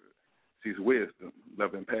her. She's wisdom,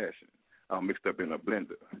 love, and passion, all mixed up in a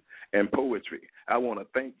blender. And poetry, I want to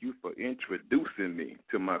thank you for introducing me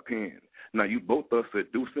to my pen. Now you both are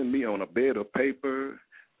seducing me on a bed of paper.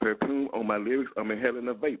 Perfume on my lyrics, I'm inhaling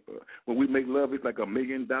a vapor. When we make love, it's like $1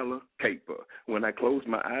 million caper. When I close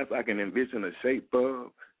my eyes, I can envision the shape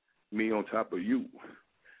of me on top of you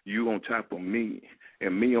on top of me,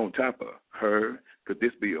 and me on top of her. Could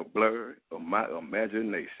this be a blur of my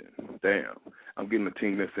imagination? Damn, I'm getting a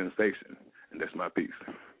tingling sensation, and that's my piece.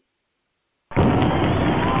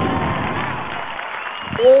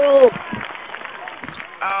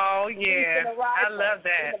 Oh, yeah. I love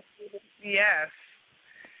that. Yes.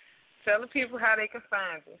 Tell the people how they can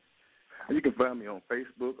find you. You can find me on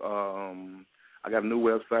Facebook. I got a new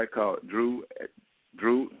website called Drew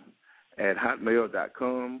at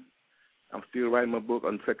hotmail.com. I'm still writing my book,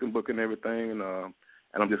 on the second book and everything, and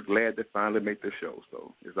I'm just glad to finally make the show.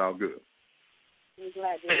 So it's all good. I'm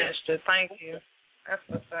glad you did. Thank you. That's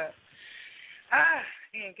what's up.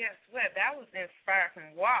 And guess what? That was inspired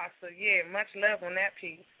from Wa. So, yeah, much love on that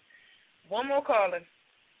piece. One more caller,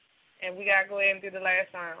 and we got to go ahead and do the last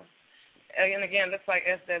round. And again, looks like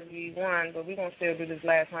SWV won, but we're going to still do this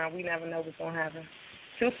last round. We never know what's going to happen.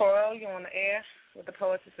 240, you're on the air with the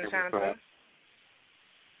Poetess and Chyna Blue.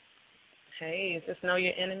 Hey, is this Know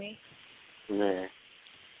Your Enemy? Yeah.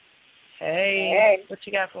 Hey. What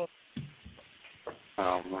you got for us?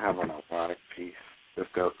 I have an erotic piece. This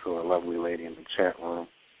goes to a lovely lady in the chat room.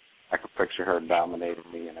 I can picture her dominating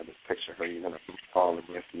me, and I just picture her using a fall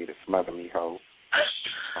against me to smother me whole.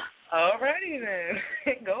 All righty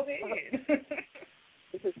then. Go ahead.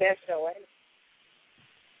 This is that show, ain't it?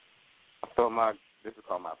 This is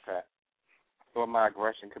called my pet. I thought my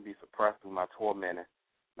aggression could be suppressed through my tormentor.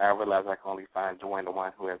 Now I realize I can only find joy in the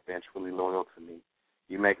one who has been truly loyal to me.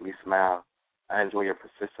 You make me smile. I enjoy your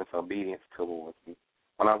persistent obedience towards me.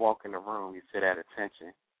 When I walk in the room, you sit at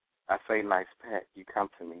attention. I say, nice pet, you come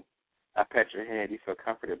to me. I pet your head, you feel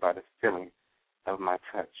comforted by the feeling of my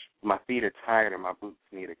touch. My feet are tired and my boots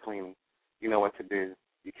need a cleaning. You know what to do.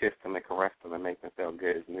 You kiss them and caress them and make them feel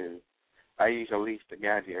good as new. I use your leash to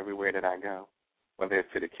guide you everywhere that I go, whether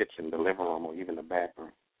it's to the kitchen, the living room, or even the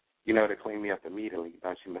bathroom. You know to clean me up immediately.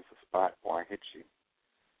 Don't you miss a spot or I hit you.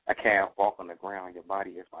 I can't walk on the ground. Your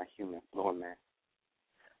body is my human floor mat.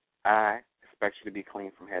 I expect you to be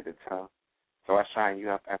clean from head to toe, so I shine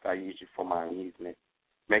you up after I use you for my amusement,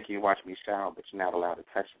 making you watch me shower, but you're not allowed to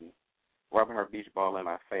touch me, rubbing her beach ball in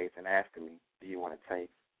my face and asking me, do you want to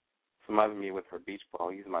taste? Smothering me with her beach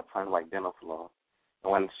ball, using my tongue like dental floss.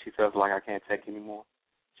 And when she feels like I can't take anymore,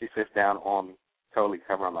 she sits down on me, totally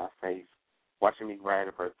covering my face, watching me grab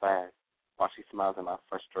at her thighs while she smiles at my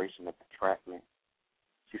frustration and entrapment.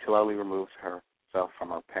 She slowly removes herself from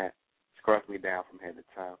her pet, scrubs me down from head to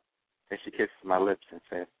toe. Then she kisses my lips and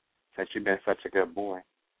says, since you've been such a good boy,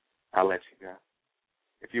 I'll let you go.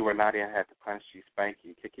 If you were naughty, I had to punch you, spank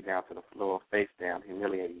you, kick you down to the floor, face down,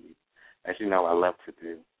 humiliating you, as you know I love to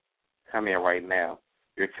do. Come here right now.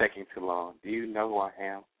 You're taking too long. Do you know who I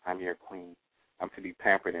am? I'm your queen. I'm to be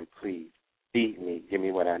pampered and pleased. Feed me. Give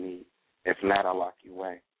me what I need. If not, I'll lock you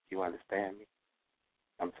away. You understand me?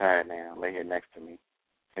 I'm tired now. Lay here next to me.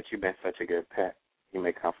 Since you've been such a good pet, you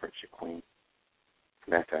may comfort your queen.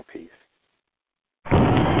 That's that piece.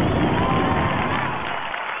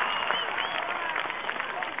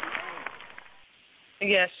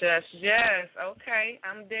 Yes, yes, yes. Okay,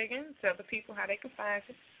 I'm digging. Tell the people how they can find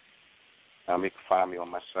you. You can find me on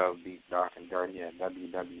my show, Deep, Dark, and Dirty, at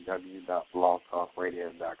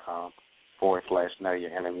www.blogtalkradio.com/Know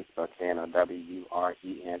Your Enemy, so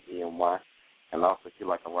KNOWURENEMY. And also, if you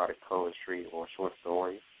like erotic poetry or short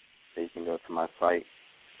stories, then you can go to my site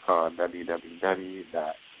called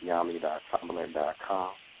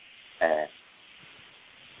www.yami.tumblr.com,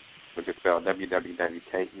 which is spelled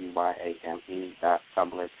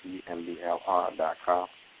www.keyame.tumblr.com.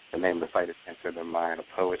 The name of the site is Enter the Mind of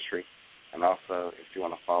Poetry. And also, if you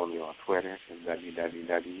want to follow me on Twitter, it's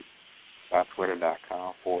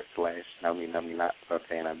www.twitter.com/NoMeNoMeNot, so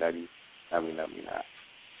KNOWNoMeNoMeNot.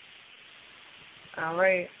 All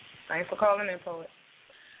right. Thanks for calling in, Poet.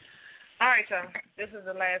 All right, y'all. This is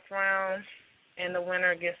the last round, and the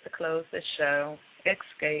winner gets to close the show.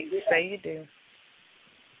 Xscape, say you do.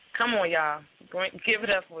 Come on, y'all. Give it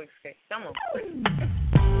up for Xscape. Come on.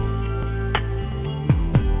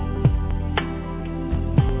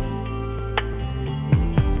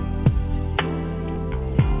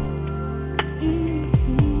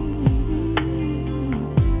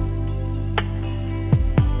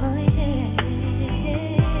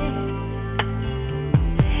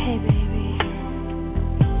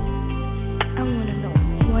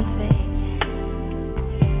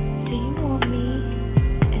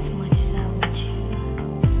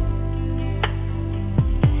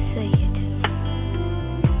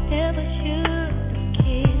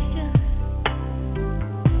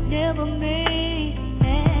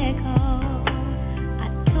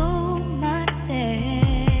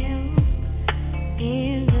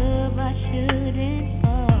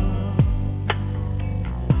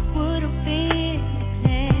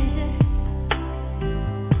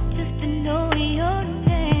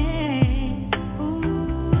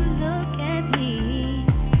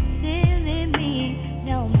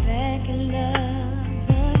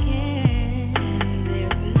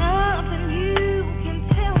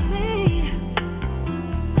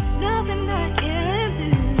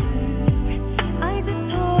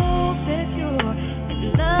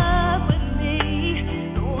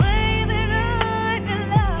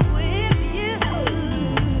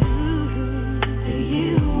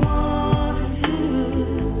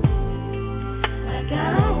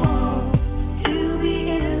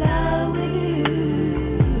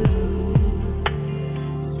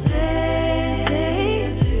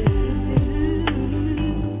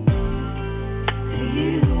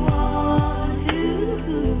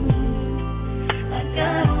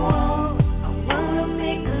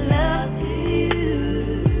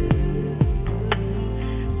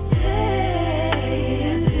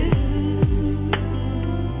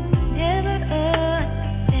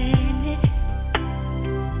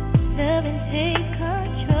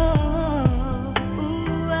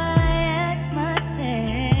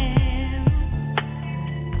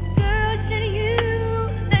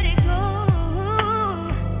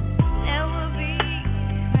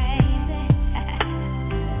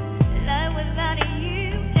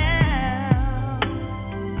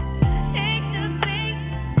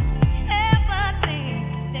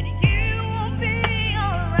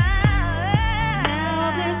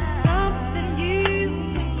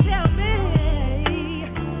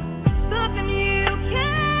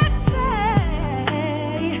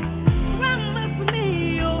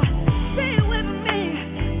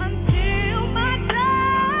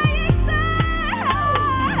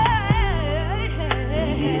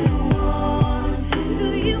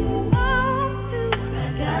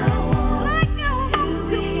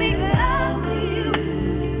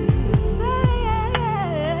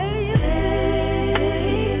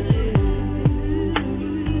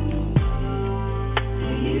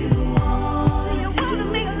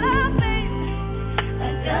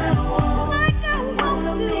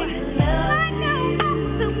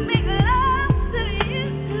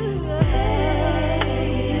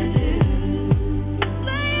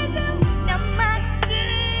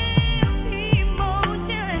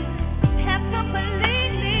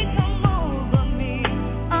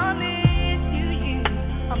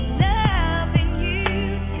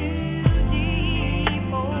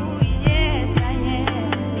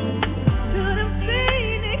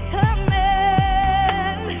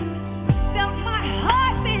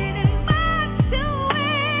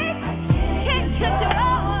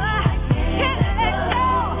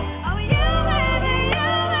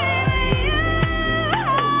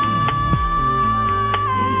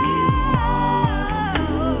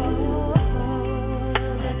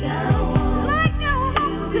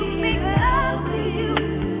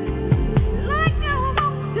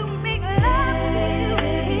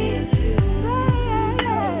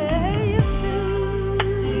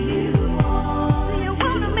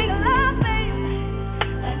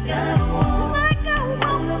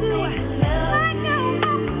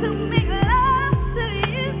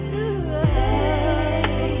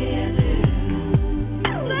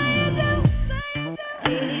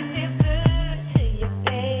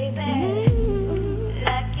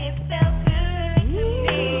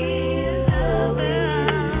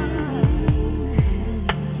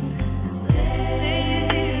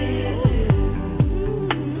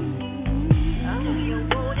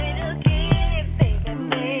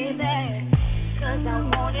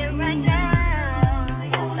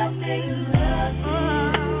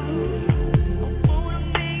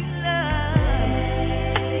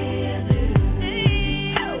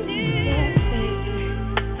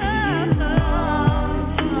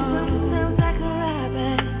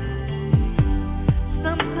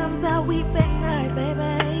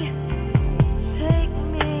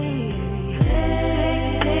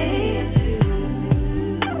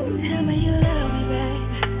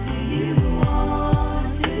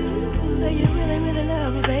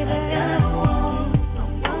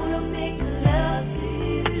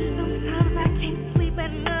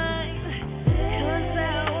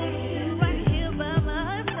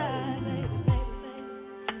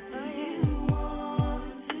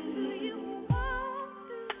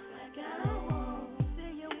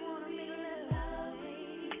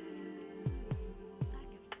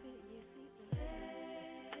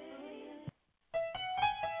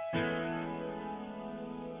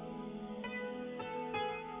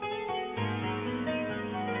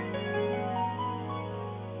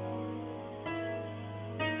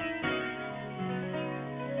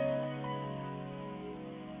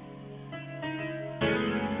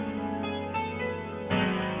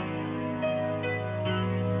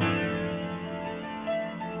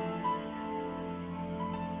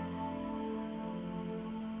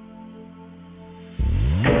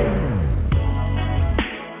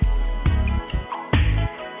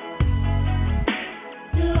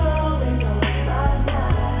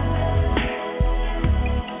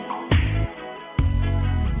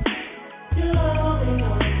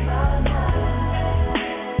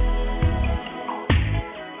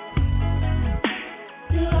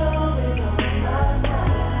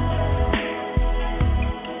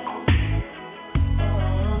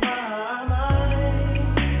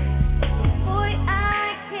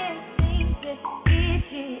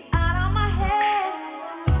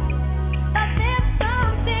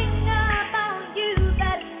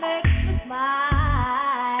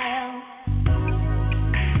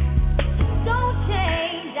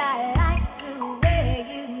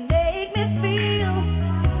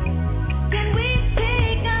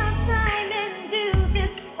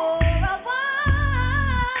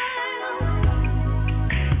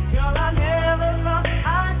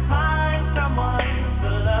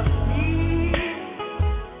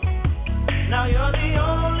 Now you're the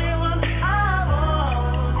only one I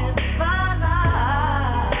want in my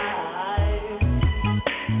life.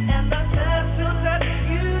 And the special that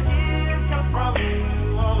you give come from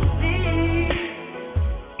you only.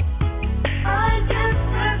 I guess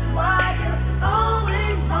that's why you're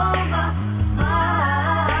always on my mind.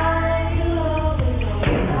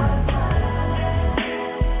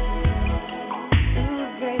 Ooh,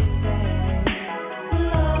 baby.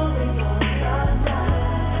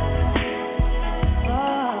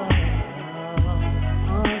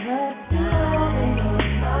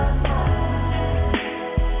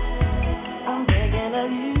 I'm begging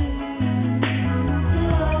of you.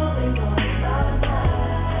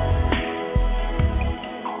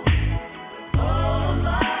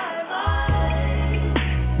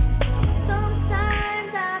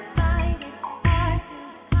 Sometimes I find it hard to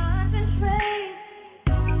concentrate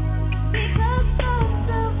because most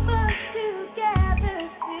of us together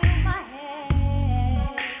fill my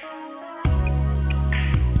head.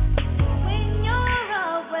 When you're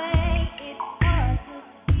away, it's hard to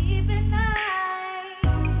sleep at night. So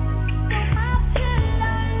my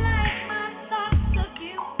pillow like my thoughts of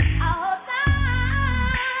you all night.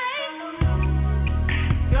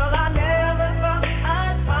 Girl, I never thought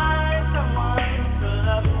I'd find someone to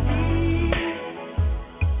love me.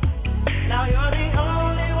 Now you're the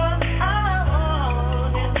only one I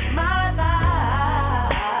want in my life.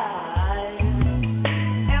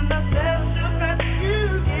 And the special that you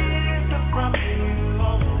give comes from you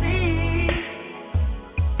only.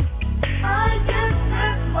 I guess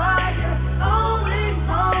that's why you're always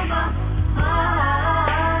on my mind.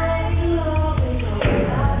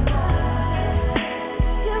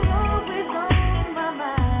 You're always on my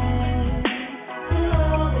mind.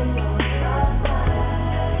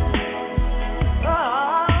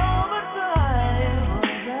 All the time.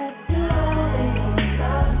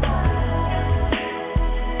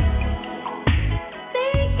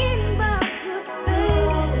 Thinking about you,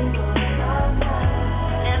 baby.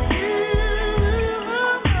 And you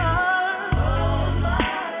are on my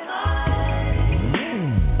mind.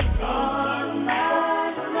 On my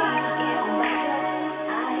mind.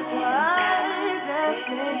 I just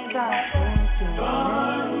can't stop thinking.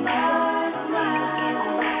 On my mind.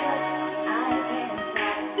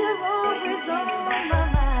 You're always on my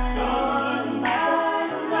mind. On my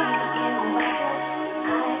mind.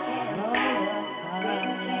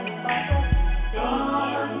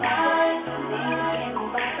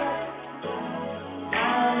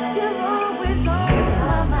 You're always on my mind. You're always on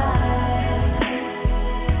my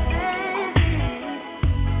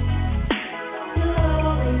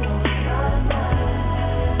mind.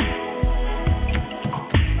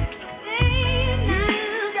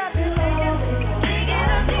 You got me thinking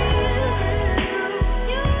of you.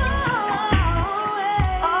 You always.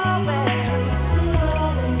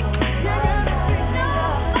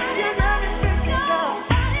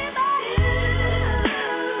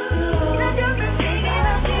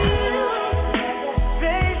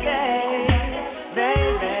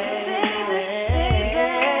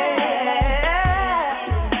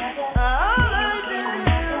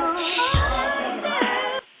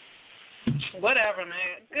 Whatever,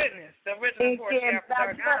 man. Goodness. The original Porsche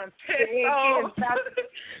After Dark. I'm pissed off.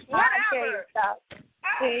 Whatever. So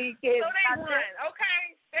they won,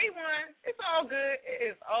 okay? They won. It's all good.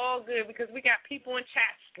 It is all good because we got people in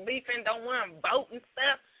chat sleeping, don't want to vote and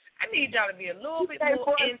stuff. I need y'all to be a little bit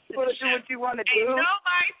more into the show. Do what you want to do. Ain't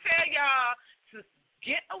nobody tell y'all to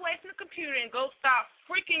get away from the computer and go start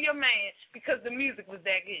freaking your man because the music was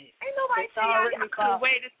that good. Ain't nobody tell y'all. Y'all could have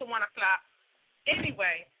waited till 1 o'clock.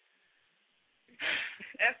 Anyway,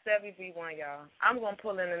 SWV won, y'all. I'm going to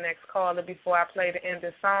pull in the next caller before I play the end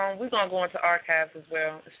of the song. We're going to go into archives as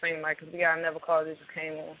well, it seemed like, because we got another caller that just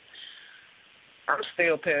came on. I'm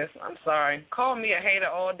still pissed. I'm sorry. Call me a hater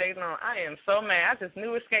all day long. I am so mad. I just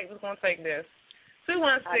knew Xscape was going to take this.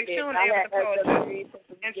 216, she was able to call you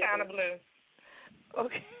in Chyna Blue.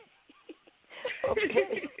 Okay.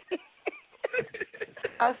 Okay.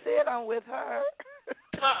 I said I'm with her.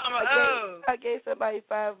 Mama I gave somebody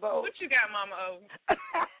 5 votes. What you got, Mama O?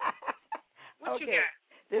 What you got?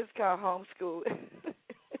 This is called homeschool.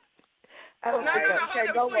 No,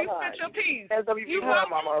 before you spit your piece. You voting?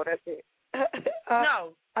 Mama O, that's it.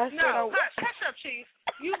 No, hush up, Chief.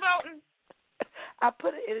 You voting? I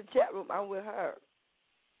put it in the chat room. I'm with her.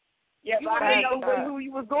 Yeah, but I didn't know who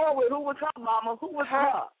you was going with. Who was her, Mama? Who was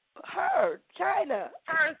her? Her, Chyna.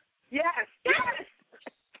 Her. Yes.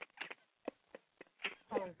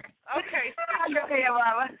 Okay. Go ahead,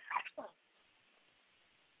 Mama.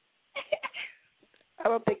 I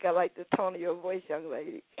don't think I like the tone of your voice, young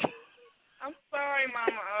lady. I'm sorry,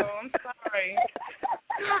 Mama O. I'm sorry.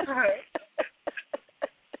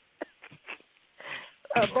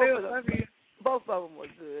 Both of them were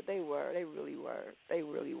good. They were. They really were. They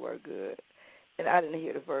really were good. And I didn't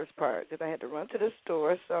hear the verse part because I had to run to the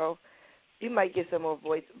store. So you might get some more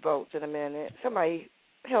votes in a minute. Somebody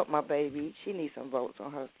help my baby. She needs some votes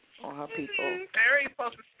on her people. They're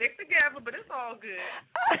supposed to stick together, but it's all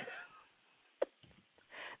good.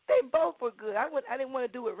 They both were good. I didn't want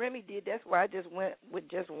to do what Remy did. That's why I just went with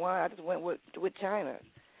just one. I just went with Chyna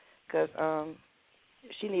because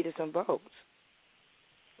she needed some votes.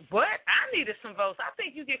 What? I needed some votes. I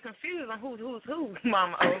think you get confused on who's who,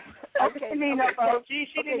 Mama O. Okay, she didn't need no votes. She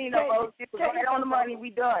didn't need no votes. She was right on the money. We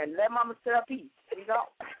done. Let Mama sell peace. You know?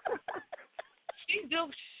 She do.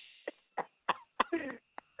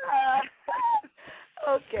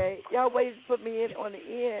 Okay. Y'all waited to put me in on the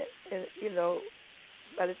end. And,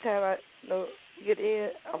 by the time I get in,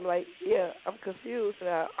 I'm like, yeah, I'm confused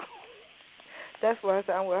now. That's why I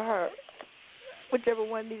said I'm with her. Whichever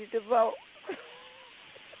one needed to vote.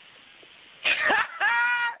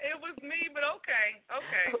 It was me, but okay.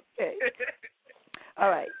 Okay. All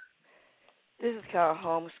right. This is called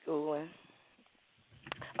homeschooling.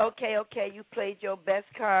 Okay, you played your best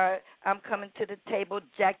card. I'm coming to the table,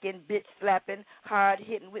 jacking, bitch slapping, hard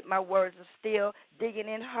hitting with my words of steel, digging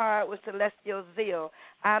in hard with celestial zeal.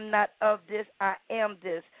 I'm not of this, I am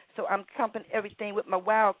this. So I'm trumping everything with my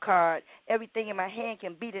wild card. Everything in my hand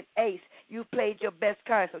can beat an ace. You played your best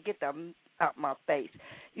card, so get them out my face.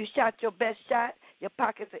 You shot your best shot. Your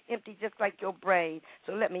pockets are empty just like your brain.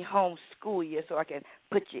 So let me homeschool you so I can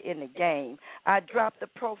put you in the game. I dropped the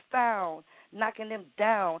profound, knocking them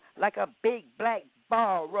down like a big black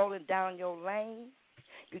ball rolling down your lane.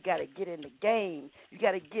 You got to get in the game. You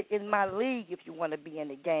got to get in my league if you want to be in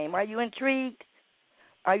the game. Are you intrigued?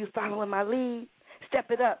 Are you following my lead? Step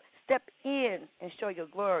it up. Step in and show your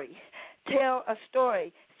glory. Tell a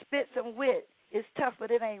story. Spit some wit. It's tough,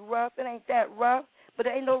 but it ain't rough. It ain't that rough. But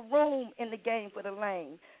there ain't no room in the game for the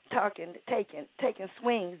lame. Talking, taking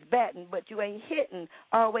swings, batting, but you ain't hitting,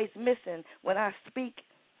 always missing. When I speak,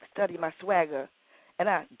 study my swagger, and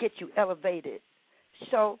I get you elevated.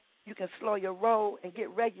 So you can slow your roll and get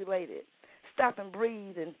regulated. Stop and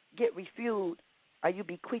breathe and get refueled. Are you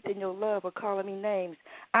bequeathing your love or calling me names?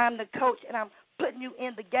 I'm the coach, and I'm putting you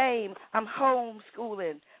in the game. I'm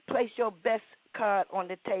homeschooling. Place your best card on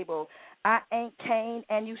the table. I ain't Cain,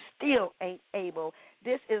 and you still ain't Abel.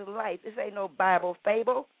 This is life. This ain't no Bible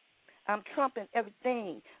fable. I'm trumping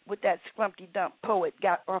everything with that Scrumpty Dump poet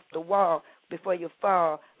got off the wall before you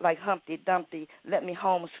fall like Humpty Dumpty. Let me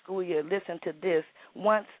homeschool you. Listen to this.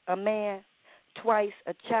 Once a man, twice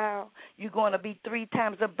a child. You're going to be 3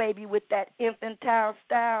 times a baby with that infantile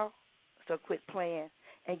style. So quit playing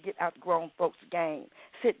and get out grown folks' game.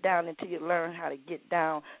 Sit down until you learn how to get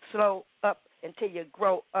down. Slow up until you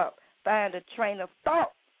grow up. Find a train of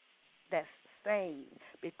thought that's sane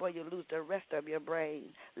before you lose the rest of your brain.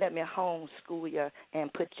 Let me homeschool you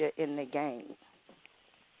and put you in the game.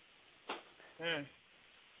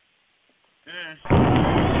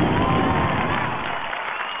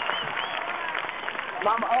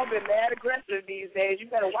 Mama O been mad aggressive these days. You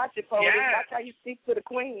better watch it, Pody. Yeah. Watch how you speak to the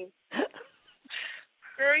queen.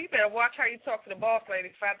 Girl, you better watch how you talk to the boss lady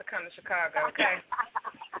if I have to come to Chicago, okay?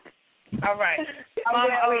 All right.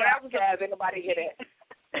 Mama O, that was nobody hear that.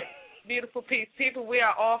 Beautiful piece. People, we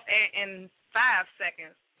are off in 5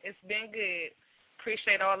 seconds. It's been good.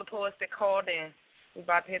 Appreciate all the poets that called in. We're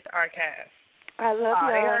about to hit the archives. I love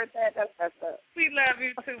you. I heard that. That's up. We love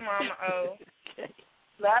you too, Mama O.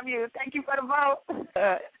 Love you. Thank you for the vote.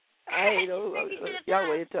 I ain't know. Y'all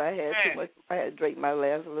waited till I had too much. I had to drink my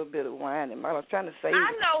last little bit of wine, and I was trying to save it.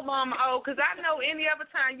 I know, Mama O, because I know any other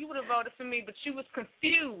time you would have voted for me, but you was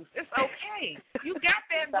confused. It's okay. You got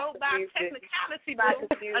that vote by technicality, boo.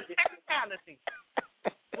 A technicality.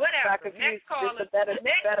 Whatever. Next caller.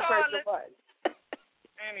 Next caller.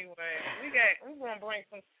 Anyway, we're gonna bring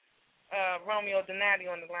some Romeo Donati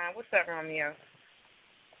on the line. What's up, Romeo?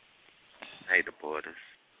 Hey, the borders.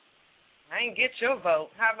 I ain't get your vote.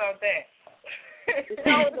 How about that?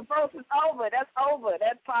 The vote is over. That's over.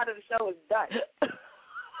 That part of the show is done.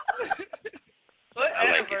 I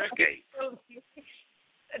like Xscape.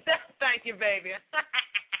 Thank you, baby.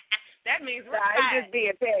 That means we're it's just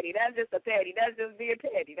being petty. That's just a petty. That's just being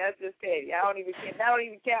petty. That's just petty. I don't even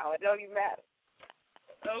count. It don't even matter.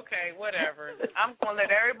 Okay, whatever. I'm gonna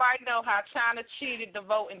let everybody know how Chyna cheated the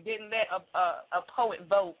vote and didn't let a poet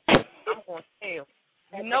vote. I'm gonna tell.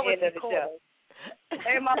 You know it's recorded.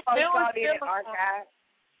 Hey, my folks called in the archive.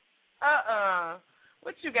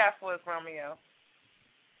 What you got for us, Romeo?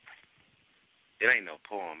 It ain't no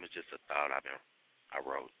poem. It's just a thought I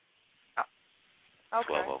wrote.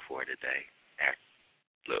 Okay. 12:04 today, a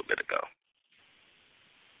little bit ago.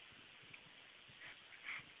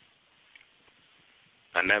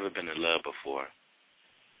 I've never been in love before.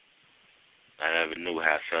 I never knew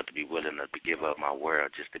how it felt to be willing to give up my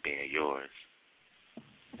world just to be in yours.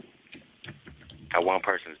 How one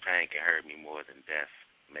person's pain can hurt me more than death,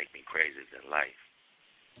 make me crazier than life.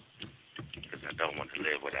 Because I don't want to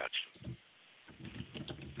live without you.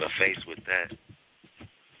 But faced with that,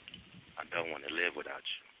 I don't want to live without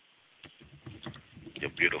you.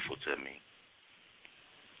 You're beautiful to me.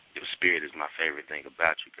 Your spirit is my favorite thing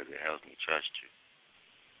about you because it helps me trust you.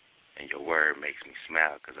 And your word makes me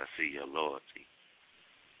smile because I see your loyalty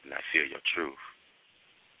and I feel your truth.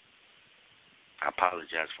 I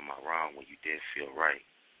apologize for my wrong when you did feel right.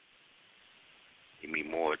 You mean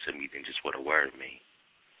more to me than just what a word means.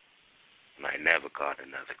 And I never called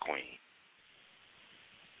another queen.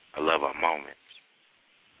 I love our moments.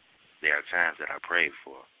 There are times that I prayed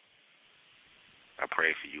for. I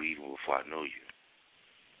prayed for you even before I knew you.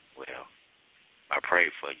 Well, I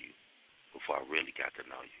prayed for you before I really got to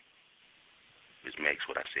know you. Which makes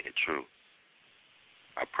what I said true.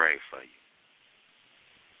 I prayed for you.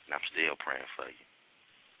 And I'm still praying for you.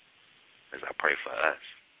 As I pray for us.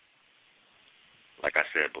 Like I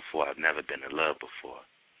said before, I've never been in love before.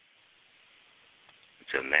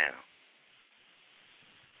 Until now.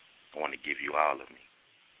 I want to give you all of me.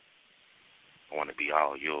 I want to be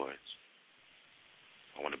all yours.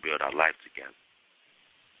 I want to build our life together.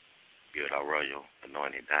 Build our royal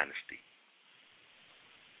anointed dynasty.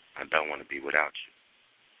 I don't want to be without you.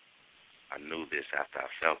 I knew this after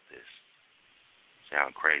I felt this.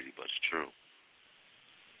 Sound crazy, but it's true.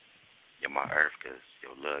 You're my earth because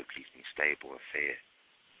your love keeps me stable and fed.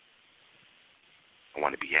 I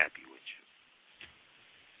want to be happy with you.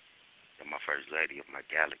 You're my first lady of my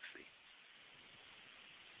galaxy.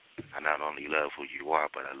 I not only love who you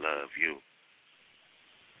are, but I love you.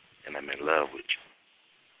 And I'm in love with you.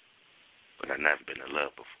 But I've never been in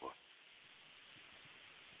love before.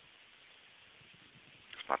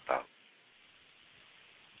 My thought.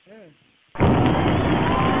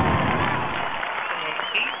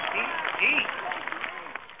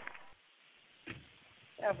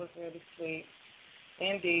 That was really sweet.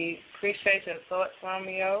 Indeed. Appreciate your thoughts,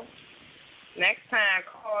 Romeo. Next time,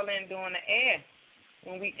 call in during the air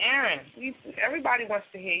when we airing. Everybody wants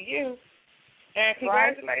to hear you. And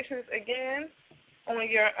congratulations again on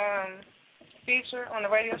your feature on the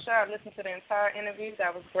radio show. I listened to the entire interview.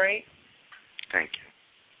 That was great. Thank you.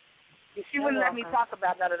 She wouldn't let me talk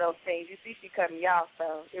about none of those things. You see, she cut me off,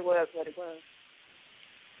 so it was what it was.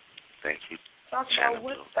 Thank you. Talk about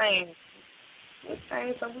what things? What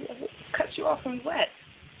things are we cut you off from what?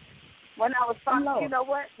 When I was talking, you know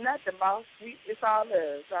what? Nothing, boss. It's all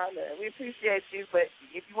love. It's all love. We appreciate you, but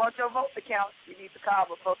if you want your vote to count, you need to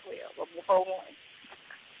call before 12 or before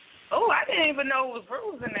 1. Oh, I didn't even know it was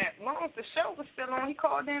rules in that. As long as the show was still on, he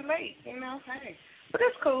called in late. You know, hey, but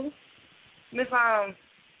it's cool. Miss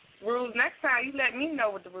Rules, next time you let me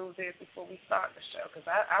know what the rules is before we start the show, because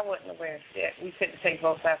I wasn't aware that we couldn't take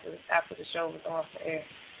votes after the show was off the air.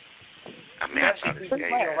 I mean, I thought it was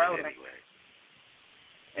anyway.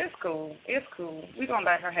 It's cool. It's cool. We're going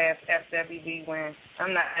to let her have SWV win.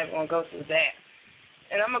 I'm not even going to go through that.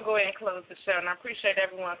 And I'm going to go ahead and close the show, and I appreciate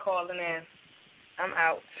everyone calling in. I'm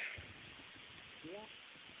out. Yeah.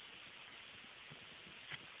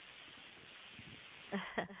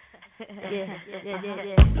 See,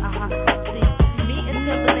 me and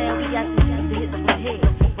Timberland, we got some hits from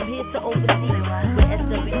here to overseas with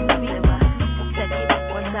SWV. Check it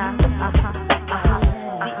one time.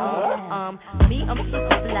 Me, I'm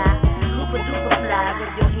super fly, super duper fly.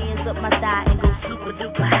 Rub your hands up my thigh and go super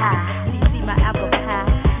duper high. See my apple pie.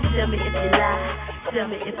 Tell me if you lie. Tell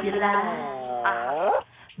me if you lie.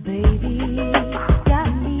 Baby, got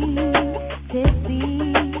me tipsy,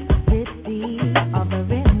 over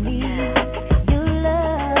in me. Your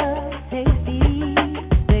love tasty,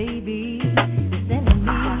 baby. You're sending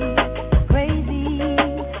me crazy.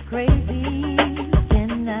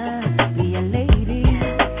 Can I be a lady?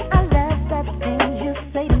 I love that things you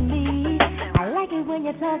say to me. I like it when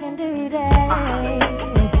you're talking dirty.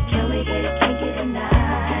 Can we get kinky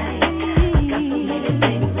tonight? Got so many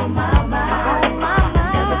things on my mind.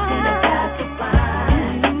 Never seen a guy so fine.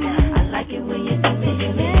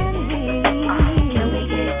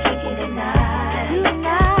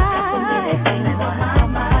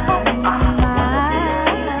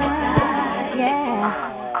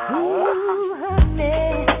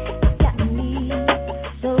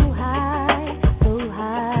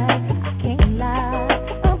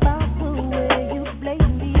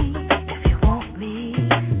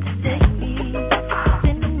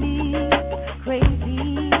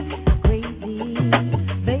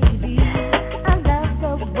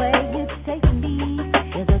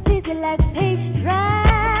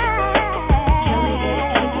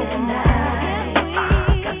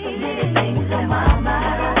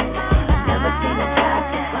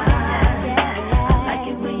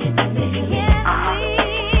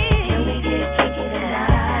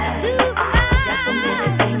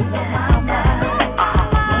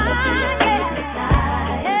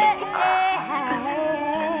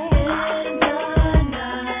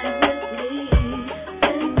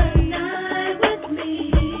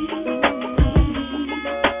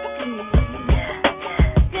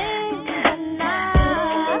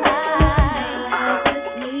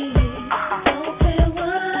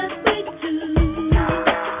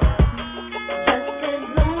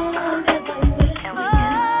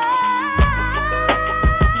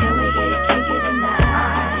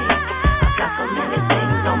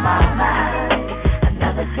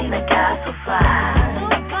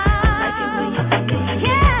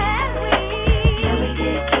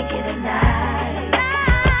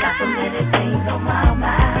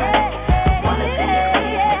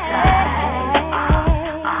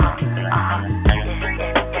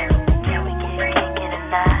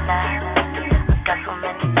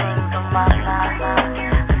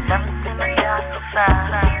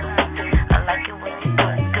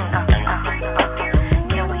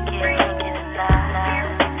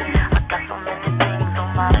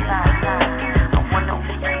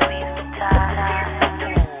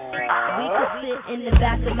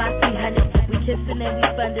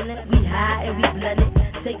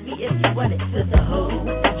 run it to the hoe,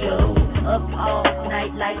 Joe. Up all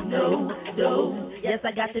night like no, dough. Yes,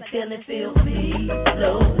 I got the feeling, feel me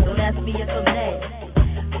low. Don't ask me if I'm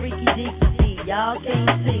nasty. Freaky deaky, y'all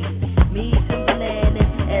can't see me, Timberland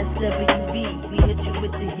and SWV. We hit you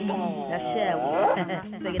with the heat. Now shall we?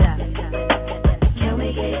 Check it out. Can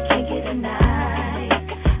we get kinky tonight?